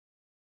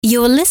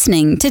You're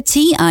listening to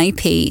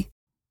TIP.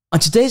 On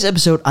today's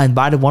episode, I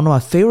invited one of my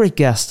favorite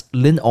guests,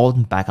 Lyn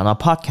Alden, back on our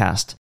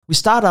podcast. We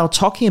start out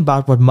talking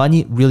about what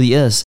money really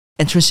is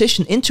and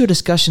transition into a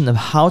discussion of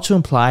how to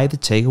apply the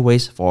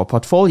takeaways for our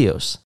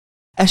portfolios.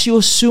 As you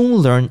will soon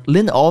learn,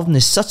 Lyn Alden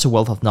is such a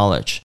wealth of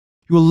knowledge.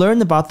 You will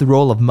learn about the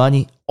role of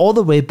money all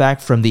the way back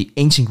from the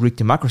ancient Greek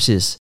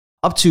democracies,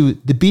 up to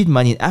the bead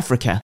money in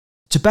Africa,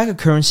 tobacco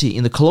currency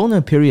in the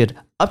colonial period,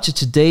 up to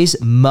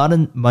today's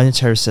modern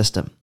monetary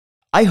system.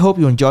 I hope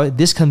you enjoyed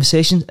this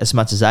conversation as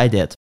much as I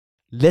did.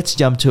 Let's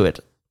jump to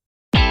it.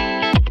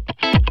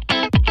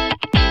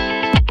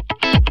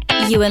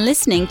 You are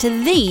listening to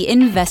The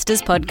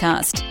Investors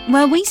Podcast,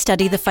 where we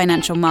study the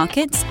financial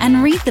markets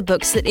and read the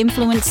books that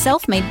influence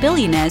self-made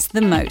billionaires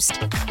the most.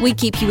 We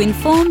keep you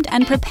informed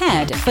and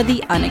prepared for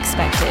the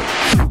unexpected.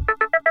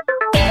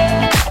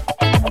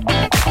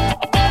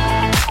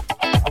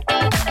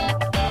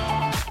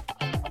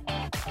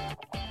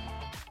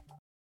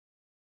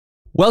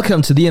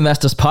 Welcome to The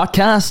Investors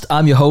Podcast.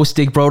 I'm your host,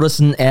 Dick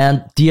Brodersen,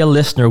 and dear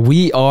listener,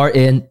 we are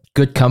in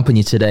good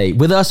company today.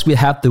 With us, we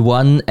have the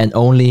one and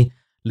only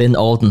Lyn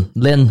Alden.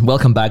 Lyn,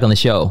 welcome back on the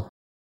show.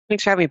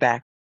 Thanks for having me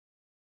back.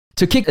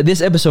 To kick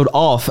this episode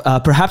off,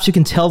 perhaps you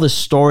can tell the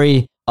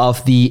story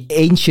of the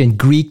ancient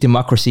Greek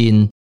democracy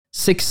in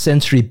 6th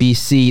century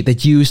BC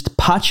that used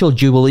partial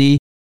jubilee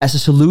as a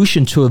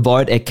solution to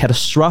avoid a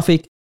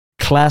catastrophic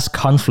class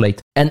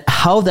conflict, and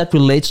how that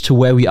relates to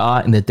where we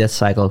are in the debt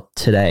cycle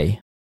today.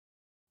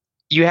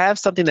 You have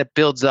something that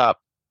builds up,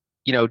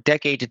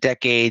 decade to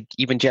decade,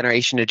 even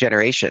generation to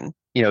generation,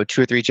 2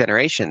 or 3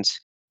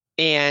 generations,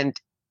 and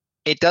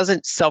it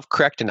doesn't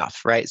self-correct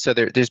enough, right? So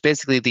there's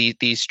basically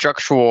these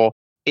structural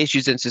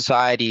issues in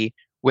society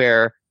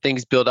where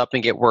things build up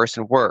and get worse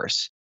and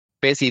worse.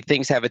 Basically,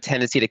 things have a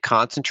tendency to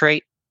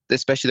concentrate,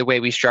 especially the way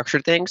we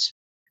structure things.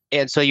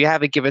 And so you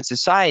have a given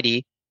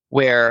society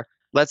where,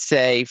 let's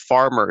say,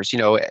 farmers,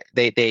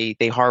 they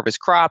harvest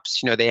crops,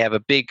 they have a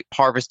big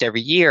harvest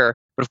every year,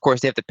 but of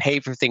course they have to pay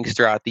for things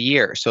throughout the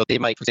year. So they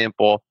might, for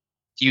example,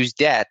 use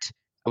debt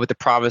with the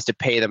promise to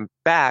pay them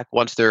back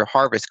once their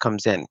harvest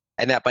comes in.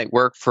 And that might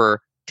work for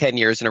 10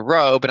 years in a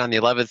row, but on the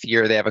 11th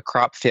year they have a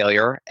crop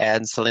failure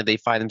and suddenly they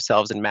find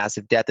themselves in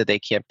massive debt that they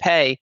can't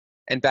pay.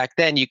 And back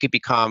then you could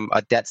become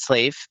a debt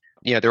slave.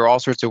 There are all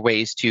sorts of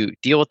ways to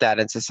deal with that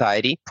in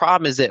society.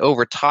 Problem is that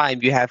over time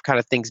you have kind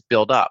of things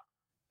build up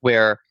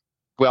where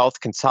wealth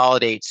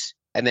consolidates,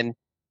 and then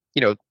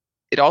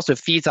it also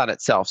feeds on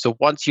itself. So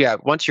once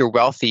you're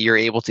wealthy, you're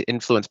able to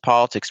influence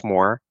politics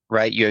more,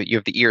 right? You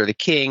have the ear of the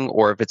king,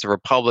 or if it's a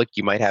republic,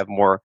 you might have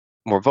more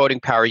voting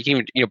power. You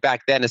can even,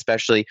 back then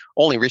especially,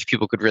 only rich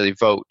people could really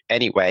vote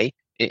anyway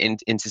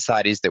in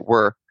societies that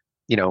were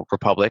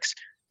republics.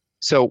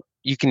 So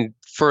you can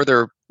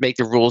further make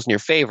the rules in your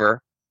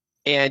favor,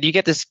 and you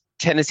get this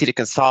tendency to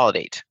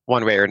consolidate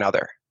one way or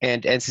another.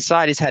 And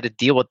societies had to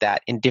deal with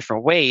that in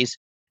different ways.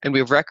 And we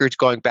have records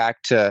going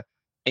back to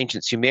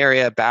ancient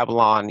Sumeria,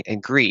 Babylon,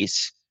 and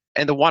Greece.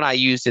 And the one I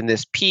used in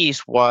this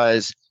piece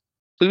was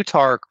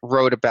Plutarch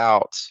wrote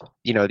about,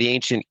 the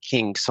ancient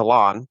king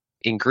Solon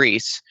in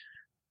Greece.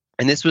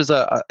 And this was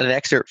an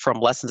excerpt from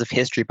Lessons of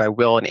History by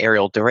Will and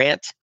Ariel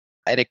Durant.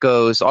 And it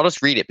goes, I'll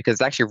just read it because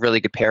it's actually a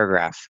really good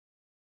paragraph.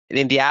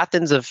 In the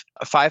Athens of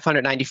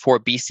 594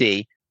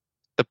 BC,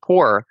 the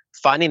poor,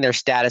 finding their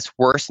status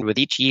worsen with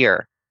each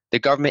year, the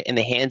government in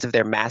the hands of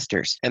their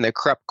masters, and the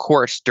corrupt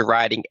courts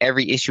deriding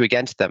every issue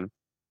against them,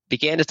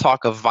 began to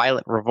talk of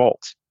violent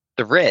revolt.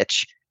 The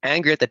rich,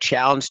 angry at the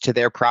challenge to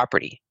their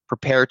property,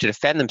 prepared to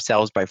defend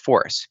themselves by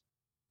force.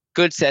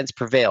 Good sense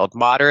prevailed.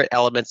 Moderate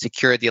elements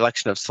secured the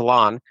election of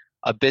Solon,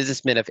 a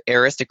businessman of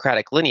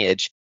aristocratic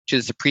lineage, to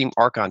the supreme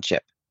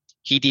archonship.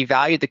 He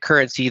devalued the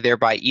currency,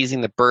 thereby easing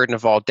the burden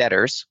of all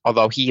debtors,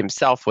 although he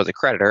himself was a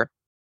creditor.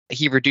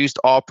 He reduced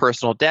all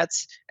personal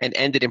debts and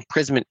ended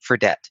imprisonment for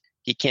debt.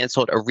 He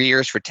canceled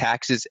arrears for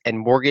taxes and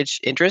mortgage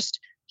interest.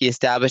 He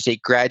established a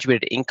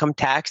graduated income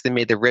tax that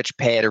made the rich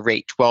pay at a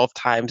rate 12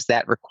 times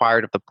that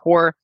required of the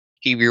poor.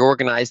 He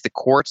reorganized the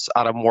courts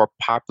on a more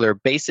popular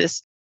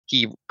basis.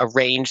 He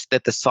arranged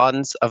that the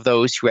sons of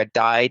those who had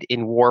died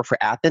in war for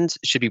Athens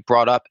should be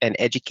brought up and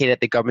educated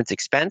at the government's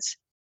expense.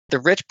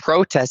 The rich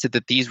protested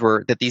that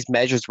these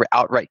measures were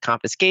outright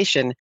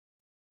confiscation,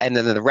 and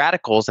then the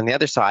radicals on the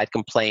other side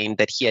complained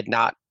that he had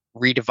not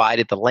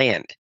redivided the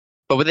land.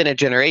 But within a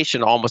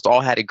generation, almost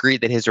all had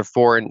agreed that his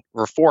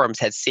reforms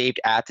had saved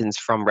Athens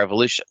from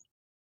revolution.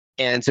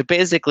 And so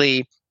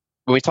basically,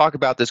 when we talk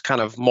about this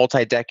kind of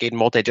multi-decade,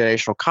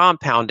 multi-generational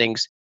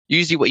compoundings,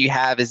 usually what you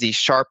have is these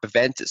sharp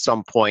events at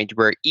some point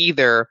where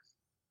either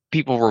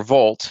people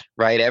revolt,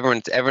 right?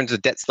 Everyone's a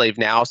debt slave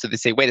now, so they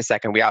say, wait a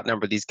second, we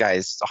outnumber these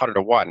guys 100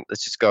 to 1.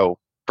 Let's just go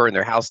burn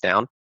their house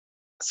down.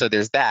 So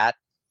there's that.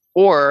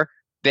 Or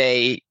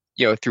they,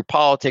 through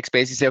politics,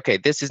 basically say, okay,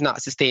 this is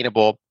not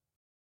sustainable.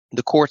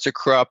 The courts are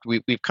corrupt.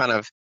 We've kind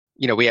of,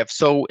 we have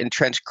so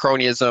entrenched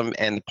cronyism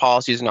and the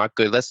policies are not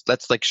good.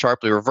 Let's like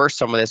sharply reverse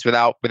some of this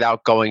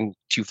without going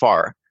too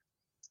far.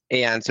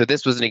 And so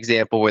this was an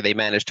example where they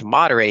managed to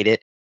moderate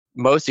it.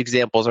 Most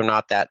examples are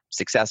not that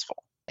successful.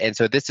 And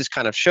so this just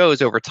kind of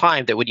shows over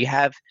time that when you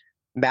have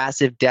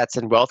massive debts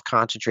and wealth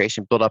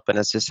concentration built up in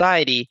a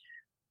society,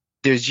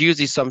 there's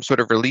usually some sort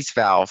of release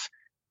valve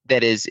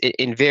that is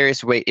in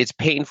various ways, it's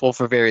painful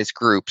for various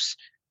groups.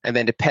 And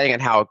then depending on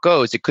how it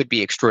goes, it could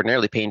be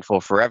extraordinarily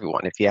painful for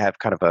everyone if you have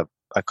kind of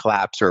a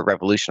collapse or a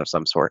revolution of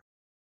some sort.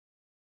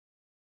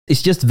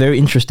 It's just very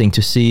interesting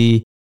to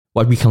see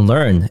what we can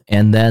learn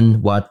and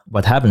then what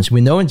happens.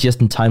 We know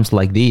just in times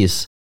like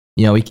these,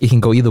 it can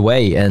go either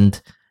way.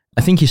 And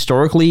I think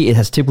historically it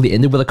has typically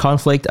ended with a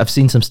conflict. I've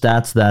seen some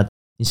stats that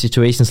in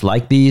situations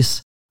like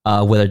these,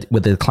 with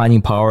the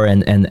declining power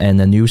and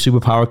a new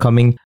superpower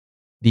coming,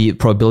 the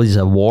probabilities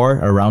of war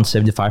are around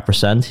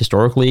 75%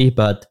 historically.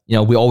 But,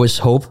 we always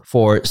hope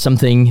for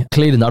something,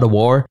 clearly not a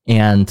war,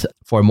 and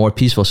for a more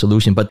peaceful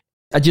solution. But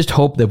I just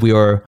hope that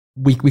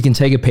we can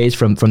take a page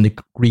from the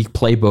Greek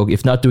playbook,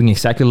 if not doing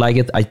exactly like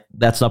it.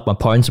 That's not my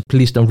point, so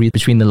please don't read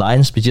between the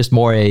lines, but just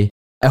more a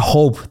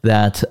hope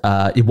that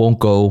it won't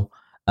go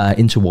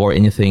into war,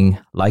 anything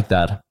like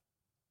that.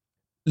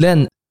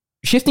 Lyn,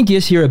 shifting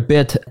gears here a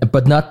bit,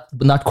 but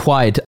not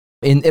quite.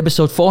 In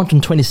episode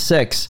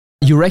 426,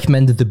 you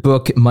recommended the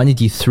book Money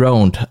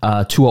Dethroned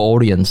to our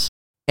audience.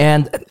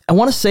 And I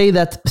want to say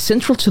that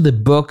central to the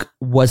book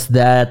was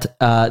that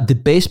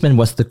debasement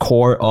was the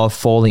core of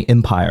falling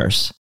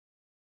empires.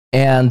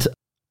 And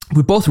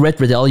we both read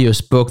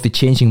Redelio's book, The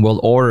Changing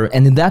World Order.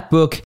 And in that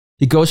book,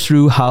 he goes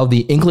through how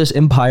the English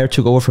Empire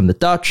took over from the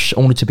Dutch,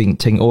 only to be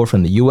taken over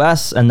from the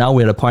US. And now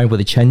we're at a point where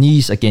the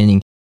Chinese are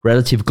gaining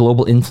relative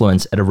global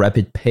influence at a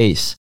rapid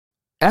pace.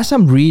 As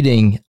I'm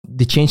reading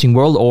The Changing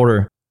World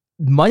Order,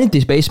 money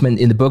debasement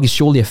in the book is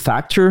surely a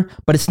factor,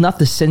 but it's not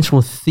the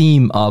central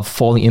theme of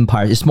falling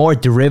empires. It's more a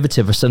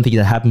derivative of something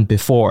that happened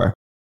before.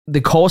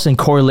 The cause and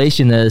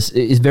correlation is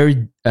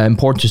very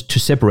important to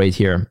separate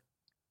here.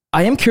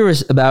 I am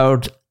curious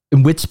about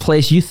in which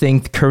place you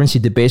think currency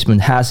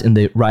debasement has in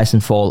the rise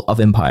and fall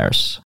of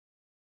empires.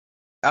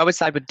 I would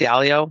side with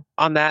Dalio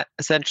on that,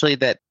 essentially,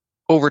 that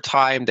over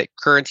time, that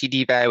currency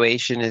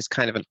devaluation is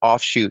kind of an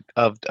offshoot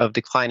of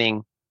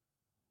declining,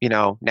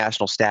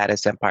 national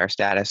status, empire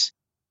status.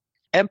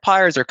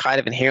 Empires are kind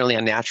of inherently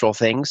unnatural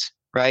things,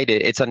 right?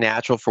 It's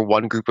unnatural for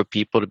one group of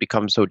people to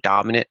become so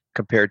dominant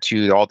compared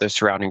to all the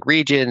surrounding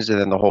regions and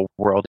then the whole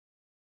world.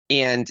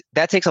 And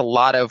that takes a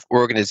lot of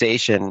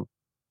organization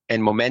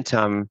and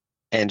momentum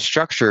and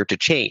structure to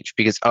change,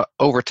 because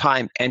over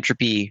time,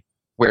 entropy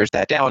wears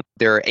that down.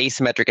 There are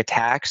asymmetric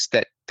attacks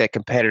that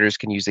competitors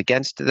can use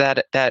against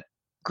that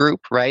group,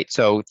 right?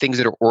 So things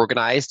that are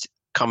organized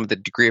come with a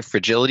degree of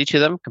fragility to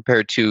them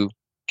compared to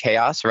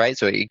chaos, right?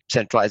 So you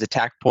centralize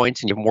attack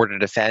points and you have more to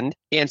defend.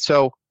 And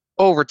so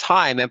over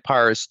time,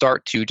 empires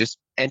start to just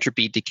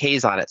entropy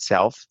decays on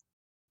itself.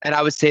 And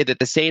I would say that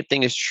the same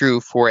thing is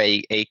true for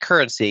a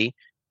currency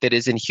that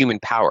is in human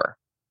power.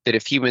 That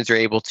if humans are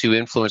able to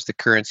influence the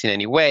currency in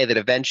any way, that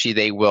eventually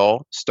they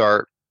will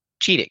start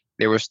cheating.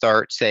 They will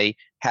start, say,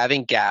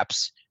 having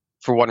gaps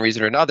for one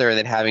reason or another, and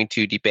then having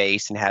to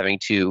debase and having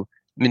to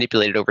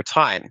manipulate it over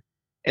time.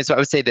 And so I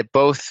would say that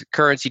both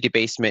currency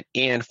debasement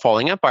and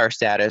falling empire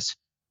status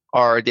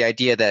are the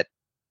idea that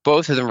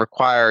both of them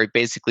require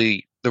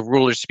basically the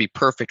rulers to be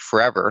perfect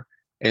forever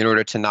in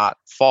order to not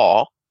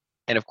fall.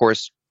 And of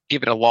course,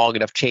 given a long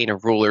enough chain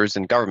of rulers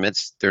and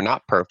governments, they're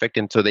not perfect,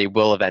 and so they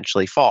will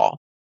eventually fall.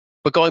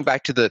 But going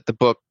back to the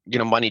book,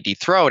 Money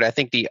Dethroned, I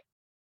think the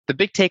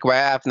big takeaway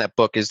I have from that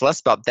book is less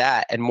about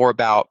that and more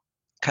about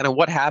kind of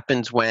what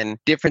happens when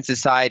different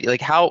society,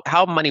 like how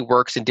money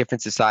works in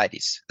different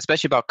societies,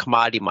 especially about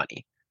commodity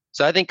money.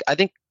 So I think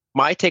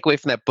my takeaway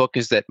from that book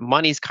is that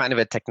money is kind of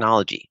a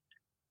technology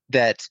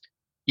that,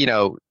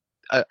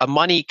 a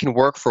money can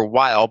work for a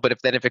while, but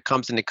if it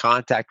comes into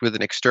contact with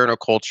an external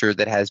culture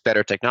that has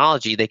better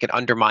technology, they can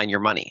undermine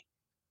your money.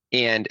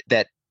 And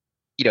that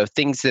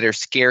things that are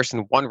scarce in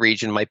one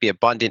region might be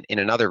abundant in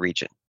another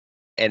region.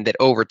 And that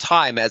over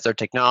time, as our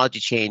technology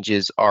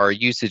changes, our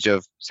usage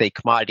of, say,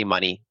 commodity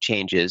money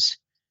changes.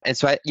 And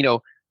so,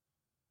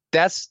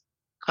 that's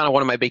kind of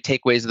one of my big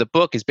takeaways of the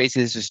book is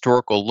basically this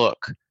historical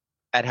look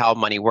at how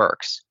money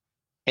works.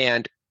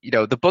 And,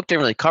 the book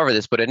didn't really cover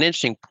this, but an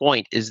interesting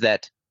point is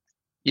that,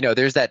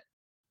 there's that,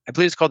 I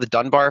believe it's called the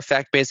Dunbar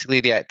effect,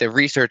 basically the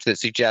research that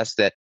suggests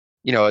that,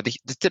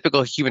 the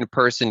typical human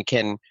person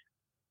can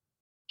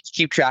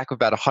keep track of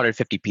about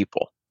 150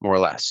 people, more or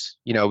less.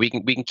 We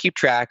can keep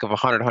track of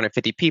 100,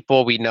 150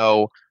 people. We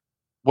know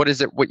what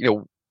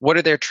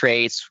are their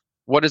traits,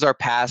 what is our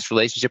past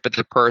relationship with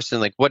the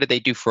person, like what did they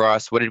do for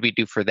us, what did we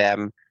do for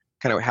them,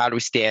 kind of how do we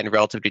stand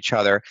relative to each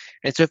other.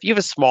 And so if you have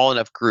a small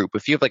enough group,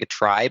 if you have like a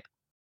tribe,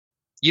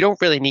 you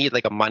don't really need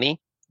like a money,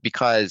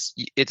 because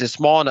it's a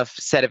small enough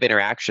set of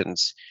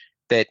interactions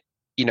that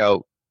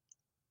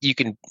you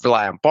can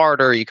rely on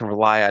barter, you can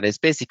rely on, it's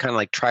basically kind of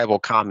like tribal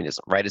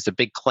communism, right? It's a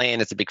big clan,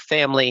 it's a big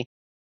family.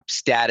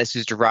 Status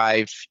is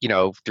derived,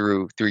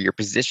 through your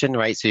position,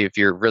 right? So if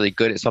you're really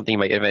good at something, you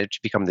might eventually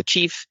become the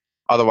chief.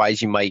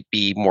 Otherwise, you might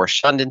be more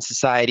shunned in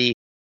society.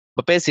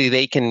 But basically,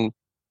 they can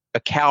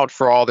account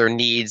for all their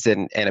needs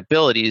and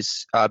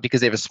abilities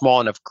because they have a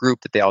small enough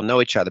group that they all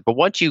know each other. But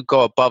once you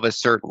go above a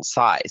certain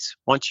size,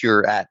 once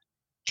you're at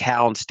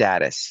town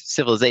status,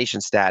 civilization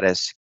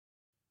status,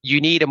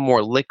 you need a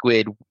more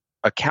liquid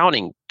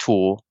accounting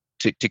tool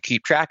to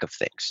keep track of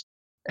things.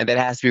 And that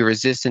has to be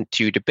resistant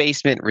to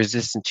debasement,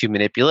 resistant to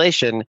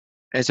manipulation.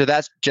 And so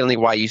that's generally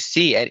why you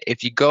see it.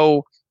 If you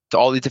go to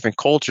all these different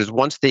cultures,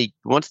 once they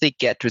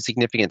get to a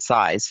significant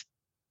size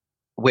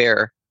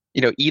where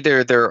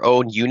either their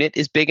own unit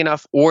is big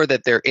enough or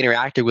that they're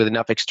interacting with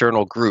enough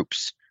external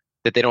groups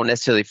that they don't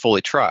necessarily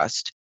fully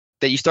trust,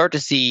 that you start to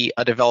see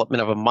a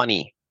development of a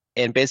money.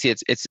 And basically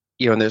it's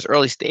in those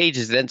early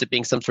stages, it ends up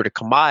being some sort of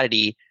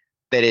commodity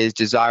that is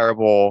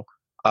desirable,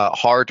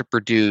 hard to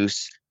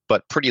produce,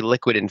 but pretty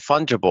liquid and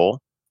fungible.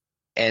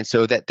 And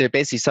so that there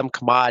basically some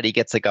commodity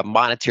gets like a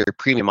monetary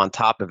premium on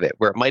top of it,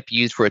 where it might be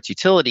used for its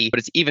utility, but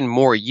it's even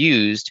more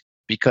used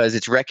because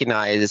it's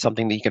recognized as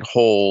something that you can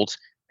hold,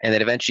 and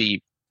that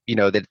eventually,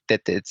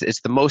 that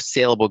it's the most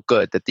saleable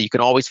good, that you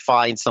can always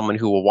find someone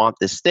who will want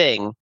this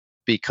thing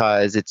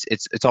because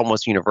it's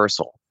almost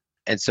universal.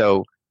 And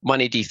so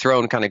money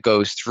dethroned kind of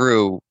goes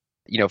through,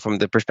 from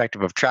the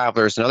perspective of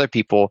travelers and other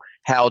people,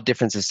 how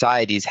different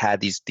societies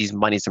had these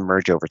monies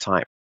emerge over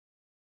time.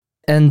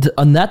 And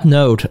on that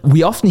note,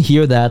 we often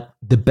hear that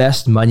the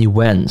best money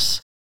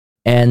wins.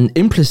 And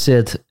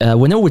implicit,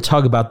 whenever we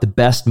talk about the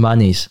best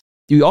monies,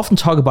 we often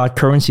talk about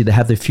currency that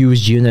have the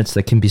fewest units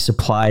that can be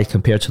supplied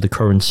compared to the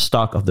current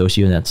stock of those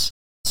units.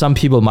 Some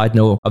people might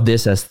know of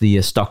this as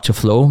the stock to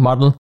flow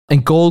model.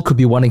 And gold could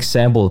be one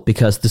example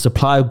because the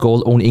supply of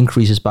gold only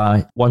increases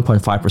by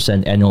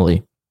 1.5%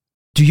 annually.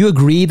 Do you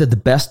agree that the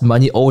best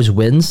money always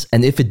wins?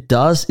 And if it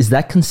does, is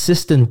that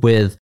consistent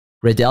with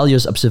Ray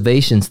Dalio's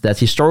observations that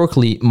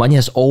historically money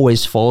has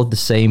always followed the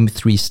same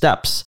 3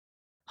 steps?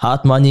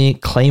 Hard money,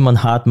 claim on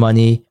hard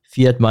money,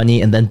 fiat money,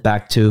 and then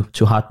back to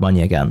hard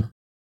money again.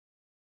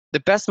 The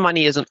best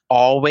money isn't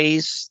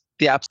always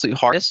the absolute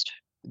hardest.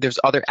 There's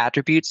other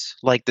attributes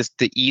like this,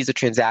 the ease of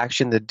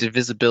transaction, the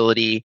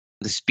divisibility,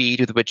 the speed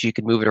with which you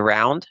can move it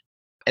around.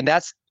 And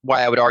that's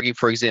why I would argue,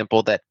 for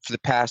example, that for the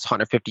past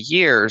 150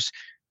 years,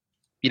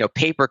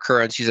 paper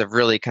currencies have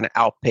really kind of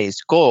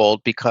outpaced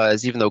gold,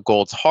 because even though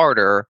gold's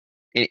harder,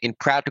 in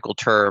practical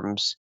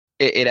terms,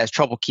 it has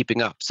trouble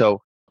keeping up. So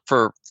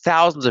for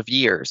thousands of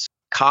years,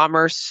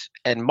 commerce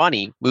and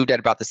money moved at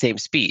about the same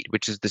speed,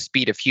 which is the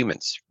speed of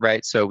humans,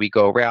 right? So we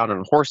go around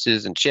on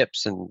horses and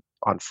ships and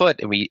on foot,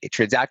 and we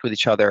transact with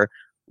each other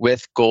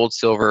with gold,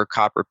 silver,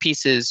 copper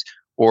pieces,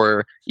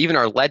 or even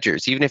our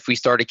ledgers. Even if we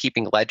started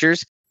keeping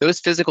ledgers, those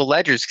physical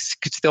ledgers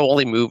could still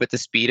only move at the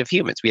speed of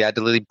humans. We had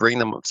to literally bring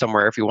them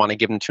somewhere if we want to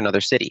give them to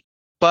another city.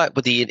 But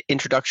with the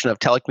introduction of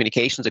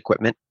telecommunications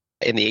equipment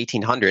in the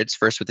 1800s,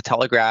 first with the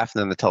telegraph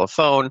and then the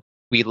telephone,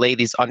 we laid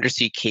these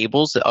undersea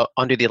cables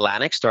under the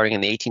Atlantic starting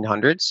in the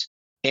 1800s.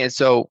 And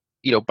so,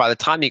 by the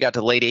time you got to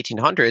the late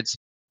 1800s,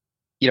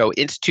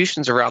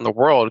 institutions around the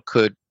world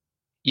could,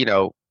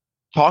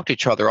 talk to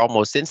each other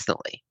almost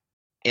instantly.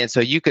 And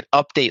so you could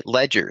update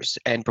ledgers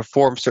and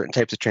perform certain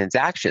types of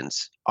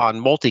transactions on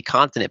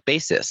multi-continent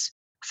basis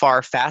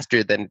far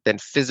faster than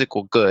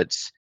physical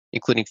goods,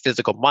 including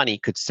physical money,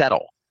 could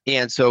settle.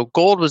 And so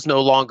gold was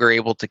no longer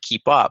able to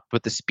keep up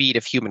with the speed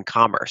of human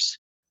commerce.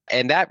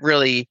 And that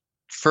really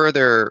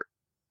further,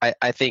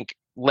 I think,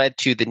 led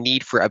to the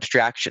need for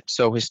abstraction.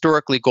 So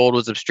historically, gold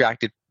was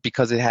abstracted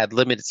because it had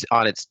limits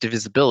on its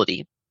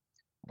divisibility.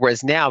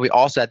 Whereas now we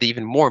also had the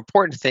even more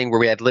important thing where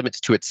we had limits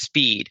to its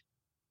speed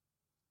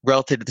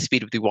relative to the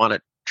speed we want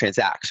to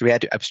transact. So we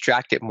had to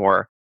abstract it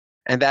more.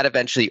 And that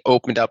eventually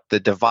opened up the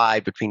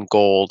divide between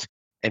gold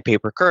and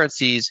paper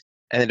currencies.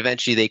 And then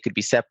eventually they could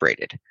be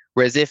separated.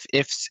 Whereas if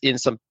in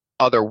some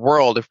other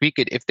world,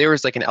 if there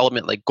was like an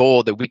element like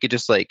gold that we could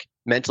just like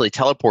mentally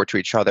teleport to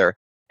each other,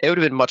 it would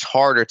have been much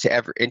harder to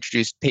ever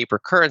introduce paper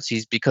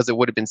currencies because it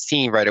would have been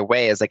seen right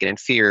away as like an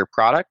inferior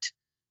product.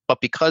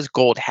 But because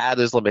gold had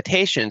those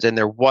limitations and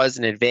there was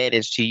an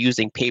advantage to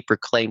using paper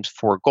claims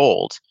for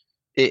gold,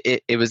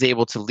 it was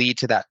able to lead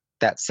to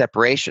that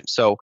separation.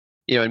 So,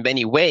 in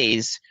many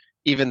ways,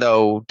 even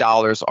though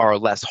dollars are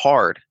less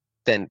hard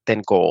than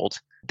gold,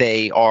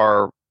 they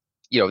are,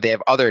 they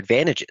have other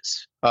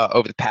advantages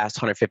over the past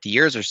 150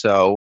 years or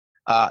so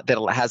that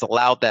has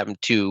allowed them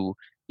to,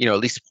 at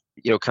least,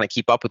 kind of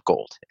keep up with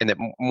gold, and that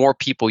more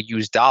people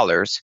use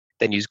dollars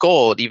than use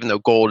gold, even though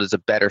gold is a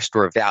better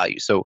store of value.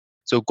 So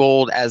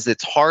gold, as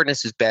its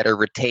hardness is better,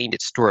 retained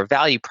its store of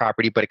value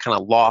property, but it kind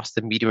of lost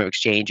the medium of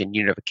exchange and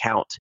unit of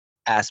account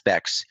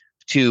aspects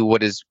to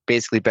what is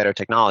basically better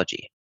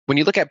technology. When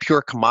you look at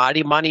pure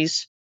commodity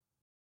monies,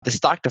 the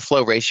stock to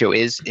flow ratio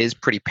is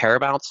pretty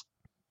paramount.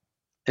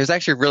 There's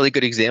actually a really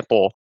good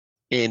example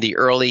in the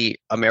early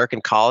American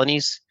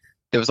colonies.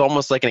 There was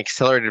almost like an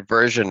accelerated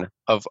version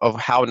of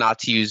how not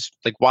to use,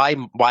 like why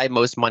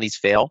most monies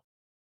fail.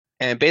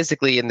 And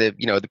basically in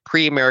the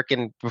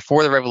pre-American,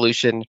 before the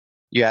Revolution,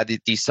 you had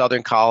these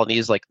southern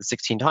colonies like the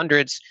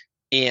 1600s,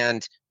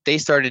 and they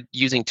started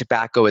using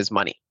tobacco as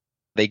money.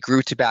 They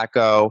grew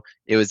tobacco.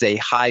 It was a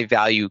high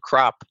value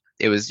crop.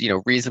 It was,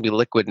 reasonably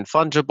liquid and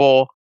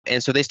fungible.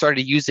 And so they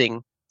started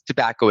using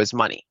tobacco as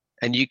money.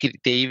 And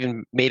they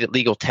even made it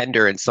legal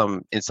tender in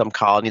some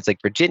colonies like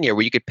Virginia,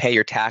 where you could pay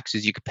your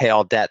taxes, you could pay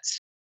all debts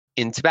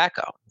in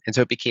tobacco. And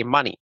so it became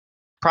money.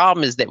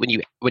 Problem is that when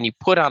you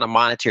put on a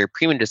monetary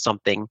premium to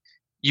something,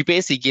 you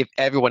basically give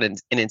everyone an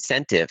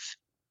incentive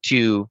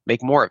to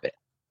make more of it.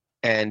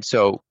 And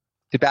so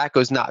tobacco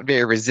is not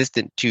very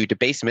resistant to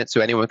debasement,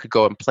 so anyone could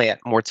go and plant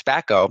more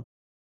tobacco.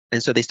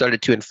 And so they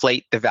started to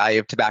inflate the value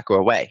of tobacco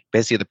away.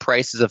 Basically, the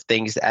prices of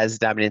things as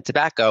denominated in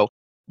tobacco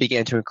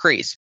began to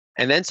increase.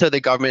 And then so the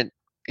government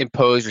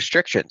imposed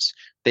restrictions.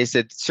 They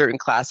said certain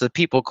classes of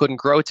people couldn't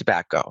grow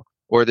tobacco,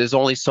 or there's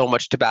only so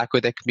much tobacco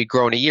that can be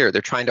grown a year.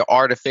 They're trying to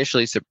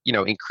artificially,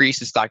 increase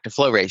the stock to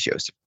flow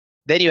ratios.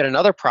 Then you had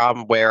another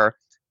problem where,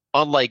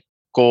 unlike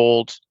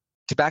gold,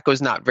 tobacco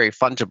is not very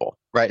fungible,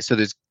 right? So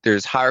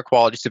there's higher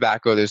quality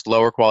tobacco, there's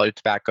lower quality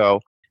tobacco,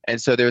 and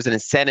so there's an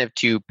incentive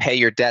to pay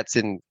your debts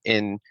in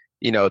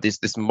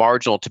this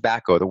marginal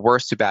tobacco, the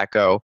worst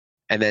tobacco,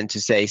 and then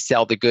to say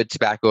sell the good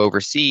tobacco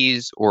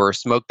overseas or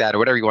smoke that or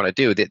whatever you want to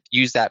do. That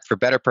use that for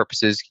better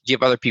purposes,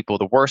 give other people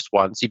the worst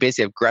ones. You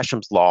basically have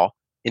Gresham's law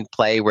in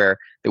play, where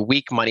the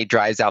weak money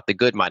drives out the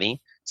good money,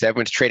 so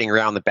everyone's trading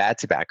around the bad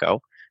tobacco.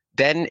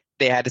 Then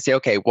they had to say,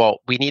 okay, well,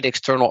 we need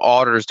external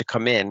auditors to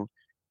come in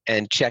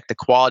and check the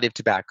quality of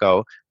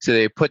tobacco. So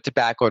they put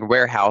tobacco in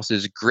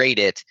warehouses, grade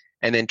it,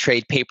 and then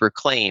trade paper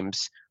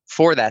claims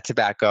for that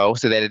tobacco,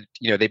 so that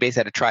they basically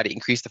had to try to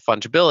increase the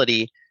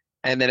fungibility.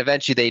 And then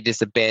eventually they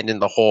just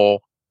abandoned the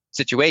whole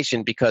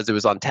situation because it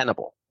was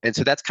untenable. And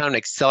so that's kind of an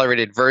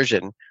accelerated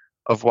version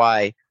of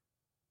why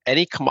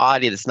any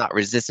commodity that's not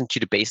resistant to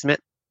debasement,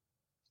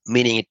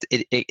 meaning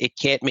it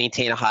can't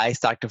maintain a high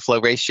stock to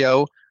flow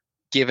ratio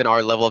given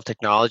our level of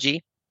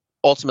technology,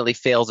 ultimately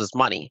fails as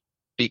money.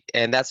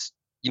 And that's,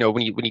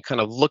 when you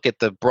kind of look at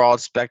the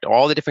broad spectrum,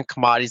 all the different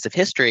commodities of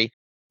history,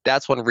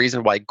 that's one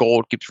reason why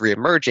gold keeps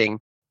reemerging,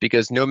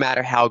 because no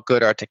matter how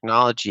good our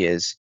technology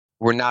is,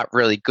 we're not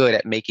really good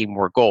at making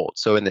more gold.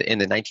 So in the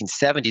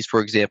 1970s,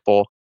 for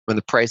example, when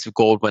the price of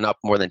gold went up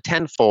more than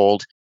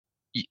tenfold,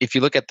 if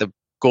you look at the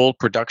gold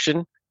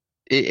production,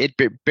 it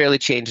barely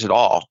changed at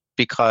all,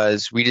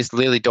 because we just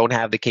literally don't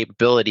have the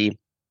capability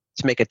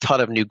to make a ton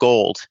of new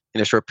gold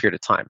in a short period of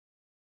time.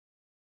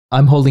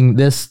 I'm holding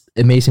this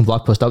amazing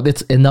blog post up.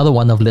 It's another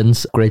one of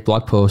Lyn's great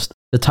blog posts.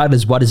 The title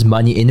is "What is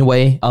Money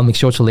Anyway?" I'll make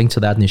sure to link to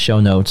that in the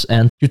show notes.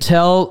 And you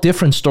tell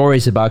different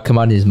stories about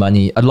commodities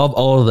money. I love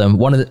all of them.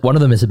 One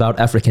of them is about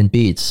African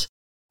beads,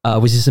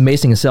 which is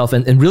amazing itself,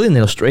 and really an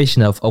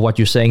illustration of what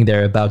you're saying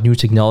there about new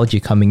technology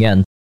coming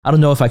in. I don't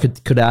know if I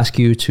could ask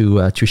you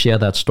to share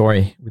that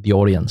story with the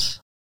audience.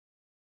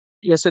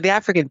 Yeah, so the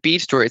African bead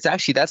story, it's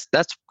actually, that's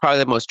probably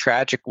the most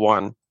tragic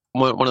one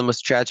of the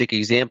most tragic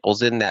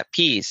examples in that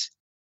piece.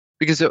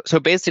 Because so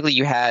basically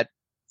you had,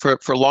 for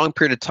a long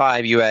period of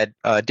time, you had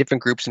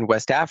different groups in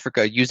West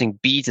Africa using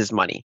beads as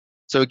money.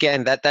 So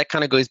again, that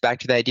kind of goes back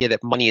to the idea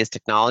that money is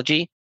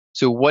technology.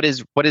 So what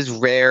is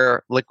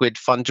rare, liquid,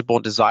 fungible,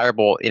 and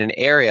desirable in an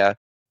area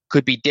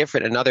could be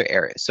different in other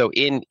areas. So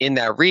in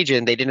that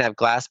region, they didn't have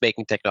glass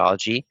making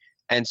technology,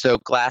 and so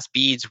glass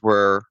beads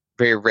were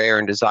very rare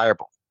and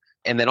desirable.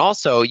 And then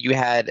also you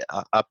had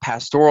a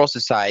pastoral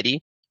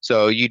society.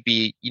 So you'd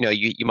be,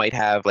 you might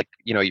have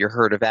your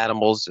herd of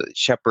animals, a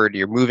shepherd,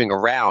 you're moving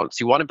around. So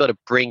you want to be able to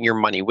bring your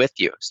money with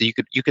you. So you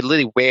could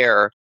literally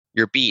wear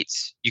your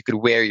beads, you could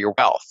wear your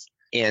wealth.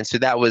 And so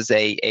that was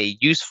a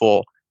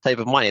useful type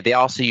of money. They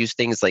also use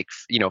things like,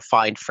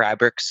 fine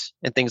fabrics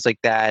and things like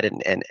that,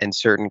 and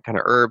certain kind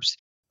of herbs.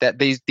 That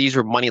these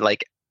were money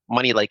like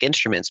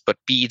instruments, but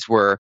beads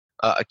were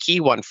a key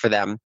one for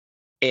them.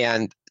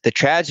 And the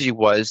tragedy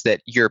was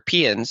that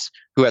Europeans,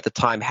 who at the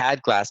time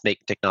had glass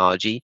making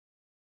technology,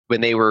 when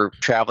they were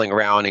traveling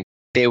around, and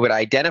they would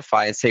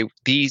identify and say,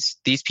 these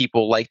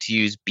people like to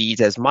use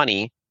beads as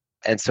money,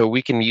 and so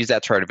we can use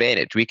that to our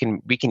advantage. We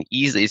can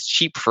easily, it's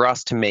cheap for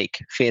us to make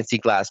fancy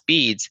glass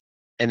beads,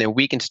 and then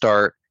we can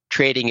start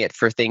trading it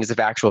for things of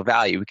actual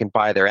value. We can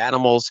buy their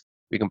animals,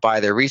 we can buy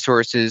their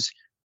resources,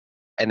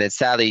 and then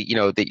sadly,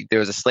 there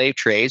was a slave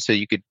trade, so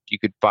you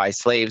could buy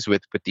slaves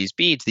with these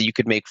beads that you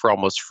could make for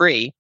almost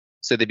free.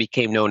 So they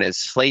became known as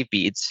slave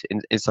beads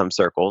in some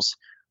circles.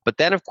 But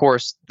then, of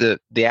course,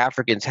 the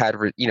Africans had,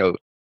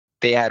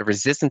 they had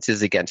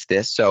resistances against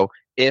this. So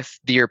if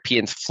the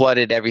Europeans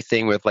flooded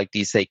everything with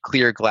these, say,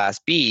 clear glass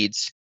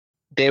beads,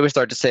 they would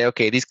start to say,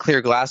 okay, these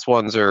clear glass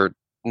ones they're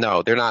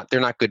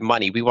not good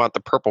money. We want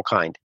the purple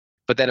kind.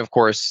 But then, of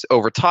course,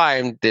 over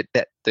time,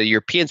 that the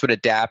Europeans would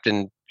adapt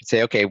and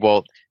say, okay,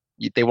 well,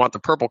 they want the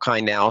purple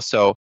kind now.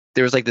 So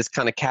there was this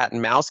kind of cat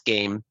and mouse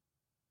game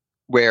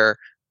where,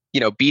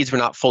 beads were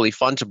not fully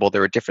fungible.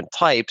 There were different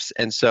types.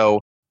 And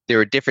so there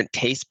were different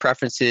taste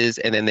preferences,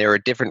 and then there were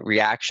different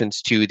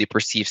reactions to the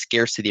perceived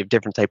scarcity of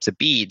different types of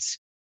beads.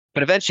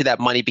 But eventually that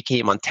money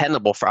became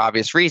untenable for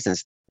obvious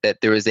reasons, that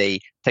there was a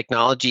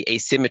technology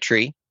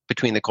asymmetry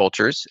between the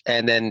cultures.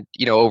 And then,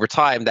 over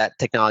time, that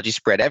technology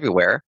spread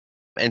everywhere.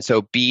 And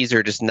so beads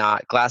are just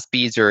not, glass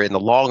beads are in the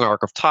long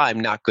arc of time,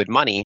 not good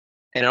money.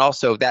 And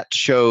also that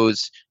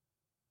shows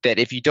that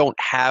if you don't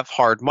have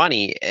hard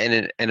money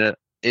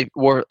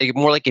or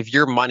more like if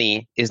your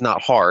money is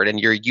not hard and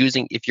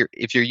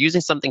if you're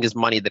using something as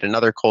money that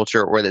another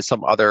culture or that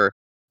some other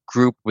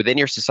group within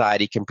your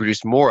society can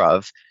produce more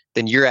of,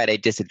 then you're at a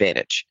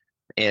disadvantage.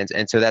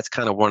 And so that's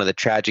kind of one of the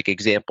tragic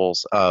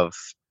examples of,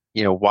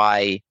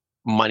 why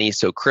money is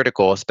so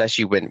critical,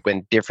 especially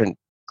when different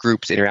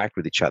groups interact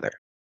with each other.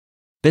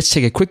 Let's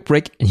take a quick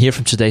break and hear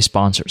from today's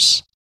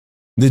sponsors.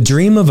 The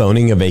dream of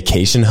owning a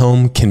vacation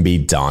home can be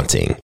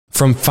daunting.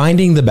 From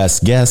finding the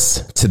best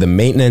guests to the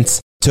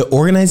maintenance to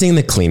organizing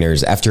the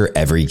cleaners after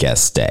every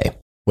guest stay.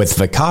 With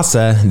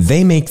Vacasa,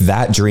 they make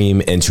that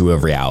dream into a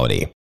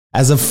reality.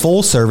 As a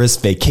full-service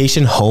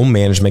vacation home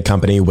management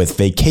company with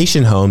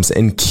vacation homes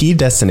in key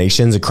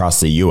destinations across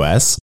the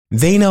U.S.,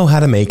 they know how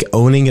to make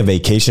owning a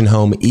vacation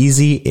home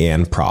easy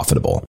and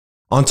profitable.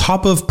 On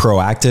top of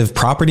proactive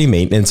property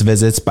maintenance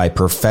visits by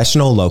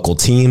professional local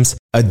teams,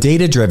 a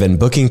data-driven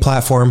booking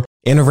platform,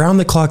 and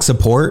around-the-clock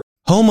support,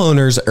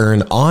 homeowners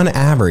earn on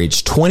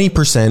average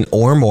 20%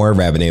 or more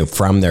revenue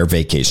from their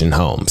vacation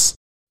homes.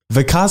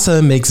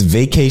 Vacasa makes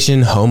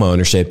vacation home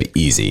ownership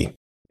easy.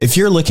 If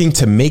you're looking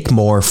to make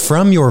more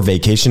from your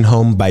vacation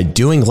home by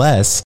doing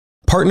less,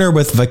 partner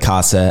with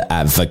Vacasa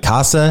at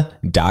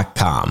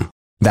vacasa.com.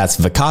 That's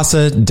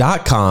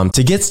vacasa.com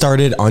to get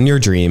started on your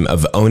dream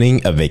of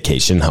owning a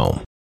vacation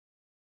home.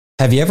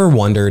 Have you ever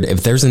wondered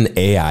if there's an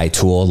AI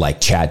tool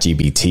like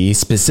ChatGPT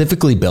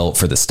specifically built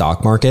for the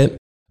stock market?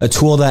 A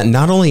tool that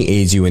not only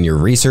aids you in your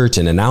research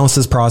and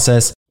analysis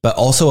process, but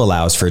also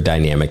allows for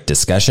dynamic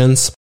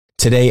discussions?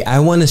 Today, I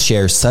want to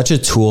share such a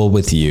tool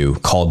with you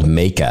called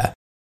Meka.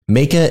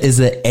 Meka is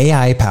the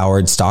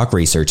AI-powered stock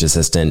research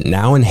assistant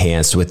now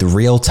enhanced with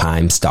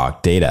real-time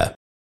stock data.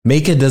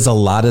 Meka does a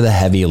lot of the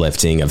heavy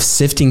lifting of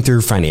sifting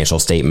through financial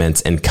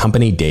statements and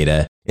company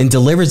data and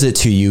delivers it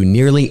to you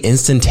nearly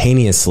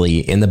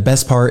instantaneously, and the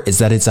best part is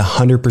that it's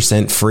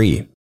 100%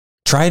 free.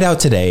 Try it out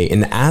today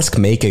and ask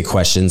Meka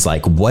questions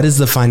like, what is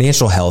the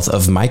financial health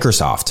of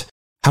Microsoft?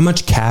 How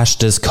much cash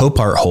does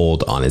Copart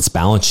hold on its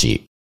balance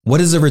sheet?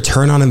 What is the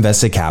return on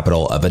invested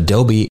capital of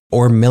Adobe,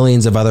 or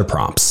millions of other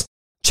prompts?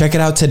 Check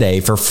it out today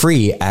for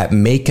free at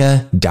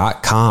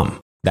Meka.com.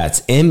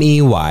 That's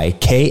MEYKA.com.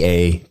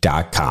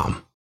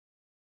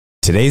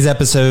 Today's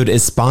episode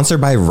is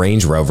sponsored by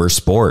Range Rover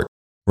Sport.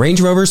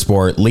 Range Rover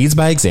Sport leads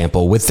by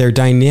example with their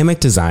dynamic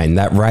design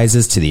that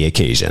rises to the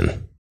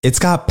occasion. It's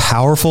got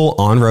powerful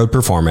on-road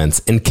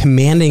performance and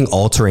commanding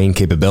all-terrain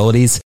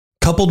capabilities,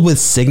 coupled with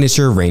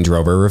signature Range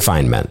Rover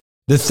refinement.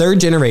 The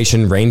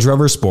third-generation Range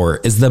Rover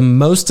Sport is the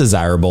most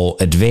desirable,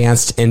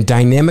 advanced, and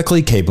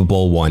dynamically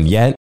capable one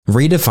yet,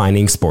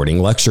 redefining sporting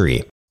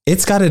luxury.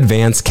 It's got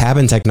advanced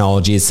cabin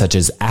technologies such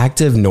as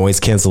active noise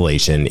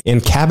cancellation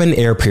and cabin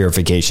air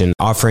purification,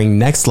 offering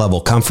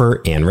next-level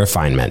comfort and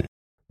refinement.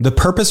 The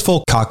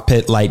purposeful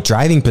cockpit-like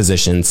driving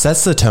position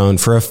sets the tone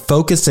for a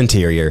focused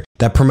interior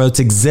that promotes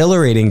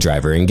exhilarating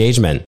driver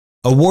engagement.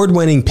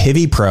 Award-winning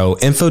Pivi Pro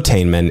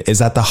infotainment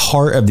is at the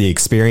heart of the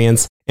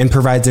experience and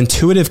provides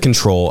intuitive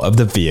control of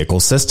the vehicle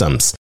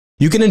systems.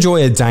 You can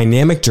enjoy a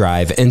dynamic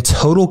drive and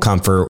total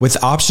comfort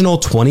with optional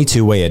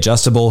 22-way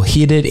adjustable,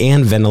 heated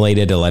and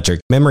ventilated electric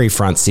memory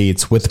front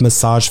seats with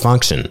massage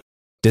function.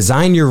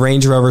 Design your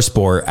Range Rover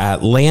Sport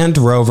at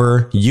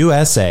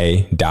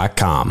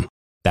LandRoverUSA.com.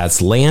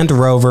 That's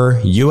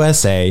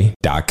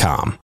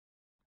LandRoverUSA.com.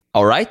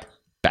 All right,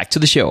 back to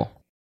the show.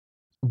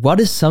 What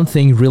is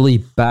something really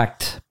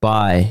backed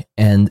by?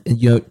 And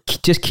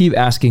just keep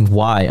asking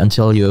why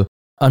until you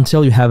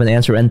have an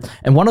answer. And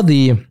one of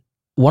the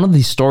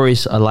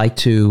stories I like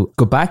to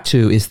go back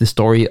to is the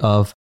story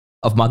of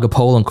Marco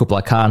Polo and Kublai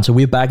Khan. So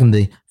we're back in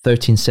the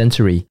 13th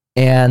century,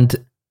 and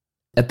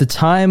at the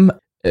time,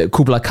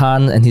 Kublai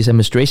Khan and his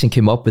administration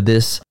came up with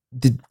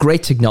the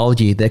great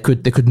technology that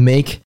could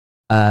make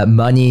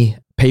money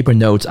paper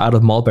notes out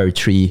of mulberry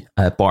tree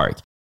bark.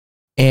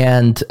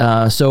 And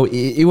so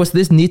it was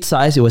this neat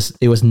size. It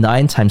was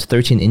 9 times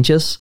 13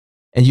 inches,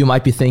 and you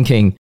might be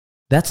thinking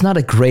that's not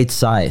a great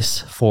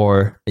size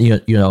for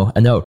a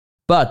note,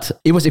 but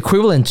it was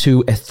equivalent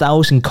to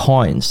 1,000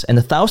 coins, and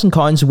 1,000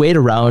 coins weighed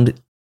around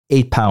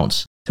 8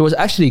 pounds. So it was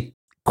actually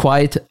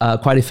quite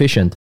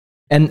efficient.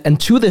 And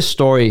to this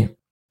story,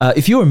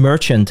 if you're a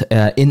merchant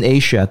in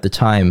Asia at the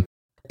time,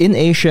 in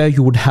Asia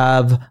you would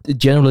have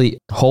generally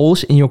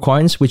holes in your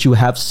coins, which you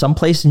have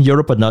someplace in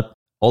Europe, but not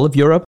all of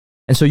Europe.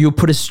 And so you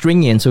put a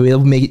string in, so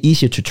it'll make it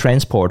easier to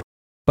transport.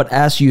 But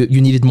as you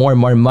needed more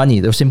and more money,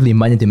 there was simply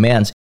money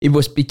demands. It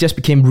just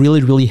became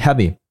really, really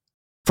heavy.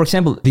 For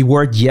example, the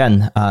word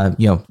yen,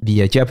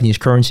 the Japanese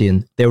currency,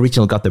 and they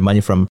originally got their money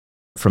from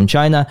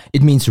China.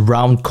 It means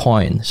round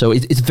coin. So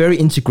it's very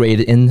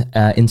integrated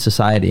in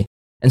society.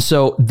 And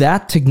so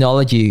that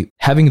technology,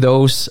 having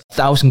those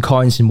 1,000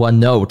 coins in one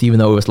note, even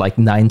though it was like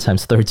 9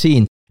 times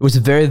 13, it was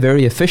very,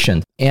 very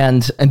efficient.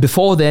 And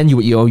before then,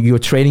 you were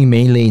trading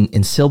mainly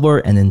in silver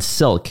and in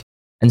silk,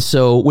 and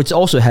so which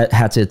also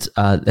had its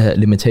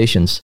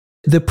limitations.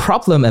 The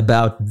problem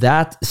about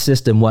that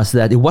system was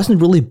that it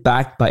wasn't really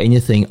backed by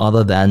anything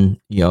other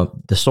than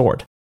the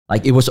sword.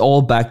 Like it was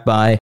all backed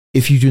by,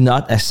 if you do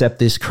not accept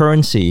this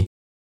currency,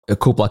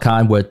 Kublai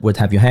Khan would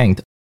have you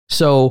hanged.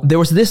 So there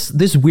was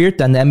this weird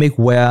dynamic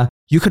where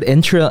you could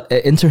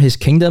enter his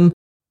kingdom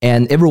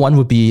and everyone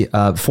would be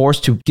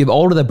forced to give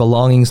all of their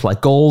belongings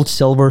like gold,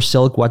 silver,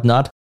 silk,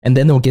 whatnot, and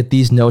then they'll get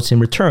these notes in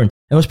return.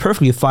 It was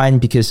perfectly fine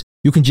because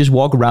you can just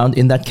walk around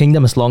in that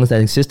kingdom as long as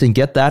that exists and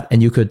get that,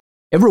 and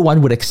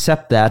everyone would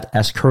accept that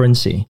as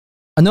currency.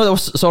 I know that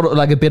was sort of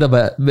like a bit of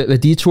a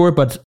detour,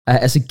 but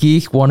as a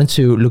geek wanting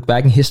to look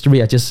back in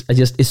history, I just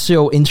it's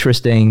so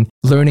interesting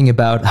learning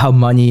about how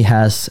money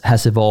has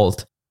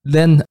evolved.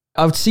 Then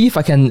I would see if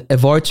I can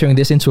avoid turning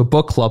this into a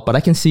book club, but I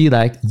can see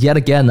like yet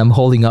again I'm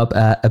holding up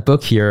a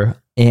book here,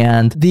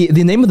 and the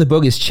name of the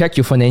book is Check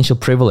Your Financial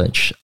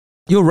Privilege.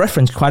 You're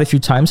referenced quite a few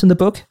times in the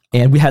book,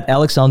 and we had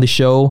Alex on the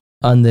show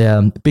on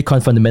the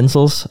Bitcoin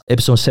Fundamentals,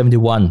 episode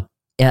 71,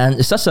 and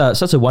it's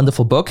such a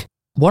wonderful book.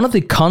 One of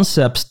the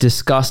concepts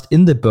discussed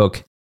in the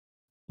book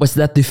was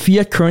that the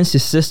fiat currency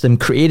system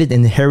created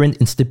inherent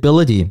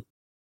instability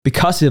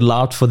because it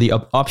allowed for the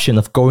option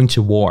of going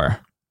to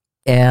war.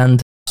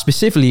 And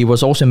specifically, it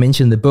was also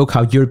mentioned in the book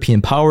how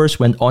European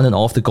powers went on and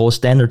off the gold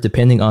standard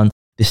depending on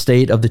the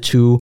state of the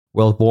two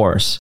world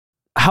wars.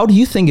 How do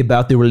you think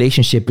about the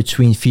relationship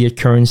between fiat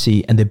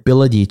currency and the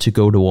ability to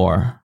go to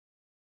war?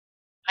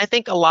 I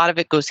think a lot of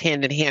it goes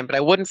hand in hand, but I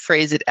wouldn't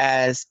phrase it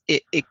as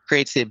it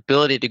creates the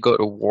ability to go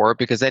to war,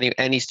 because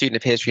any student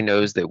of history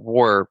knows that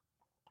war,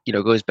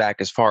 goes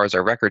back as far as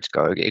our records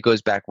go. It goes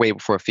back way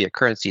before fiat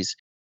currencies.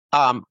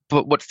 But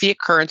what fiat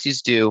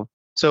currencies do,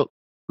 so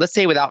let's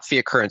say without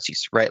fiat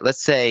currencies, right?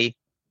 Let's say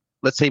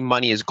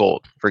money is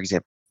gold, for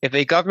example. If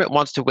a government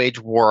wants to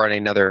wage war on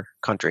another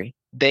country,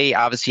 they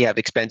obviously have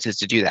expenses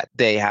to do that.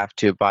 They have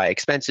to buy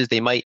expenses. They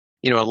might,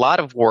 a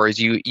lot of wars,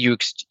 you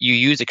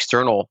use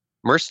external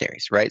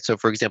mercenaries, right? So,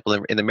 for example,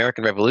 in the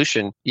American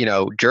Revolution,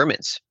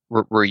 Germans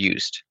were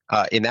used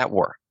in that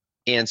war,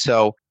 and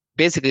so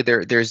basically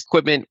there's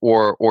equipment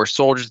or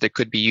soldiers that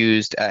could be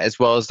used as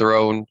well as their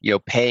own,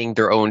 paying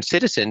their own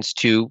citizens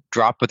to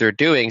drop what they're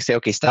doing, say,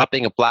 okay, stop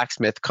being a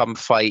blacksmith, come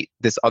fight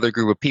this other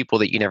group of people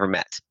that you never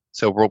met.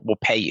 So we'll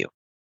pay you,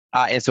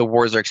 and so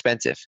wars are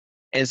expensive.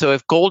 And so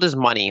if gold is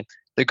money,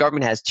 the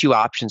government has two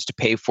options to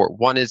pay for it.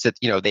 One is that,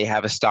 they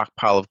have a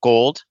stockpile of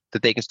gold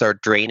that they can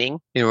start draining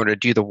in order to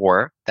do the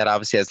war. That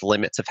obviously has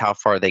limits of how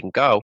far they can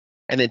go.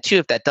 And then two,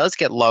 if that does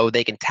get low,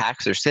 they can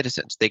tax their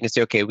citizens. They can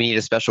say, okay, we need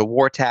a special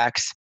war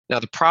tax. Now,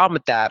 the problem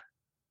with that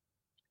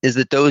is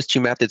that those two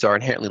methods are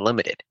inherently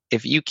limited.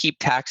 If you keep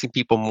taxing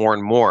people more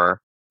and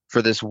more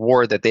for this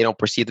war that they don't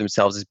perceive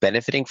themselves as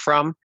benefiting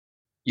from,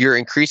 you're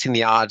increasing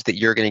the odds that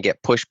you're going to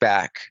get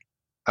pushback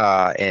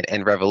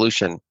and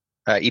revolution.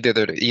 Either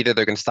they're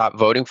going to stop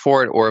voting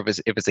for it, or if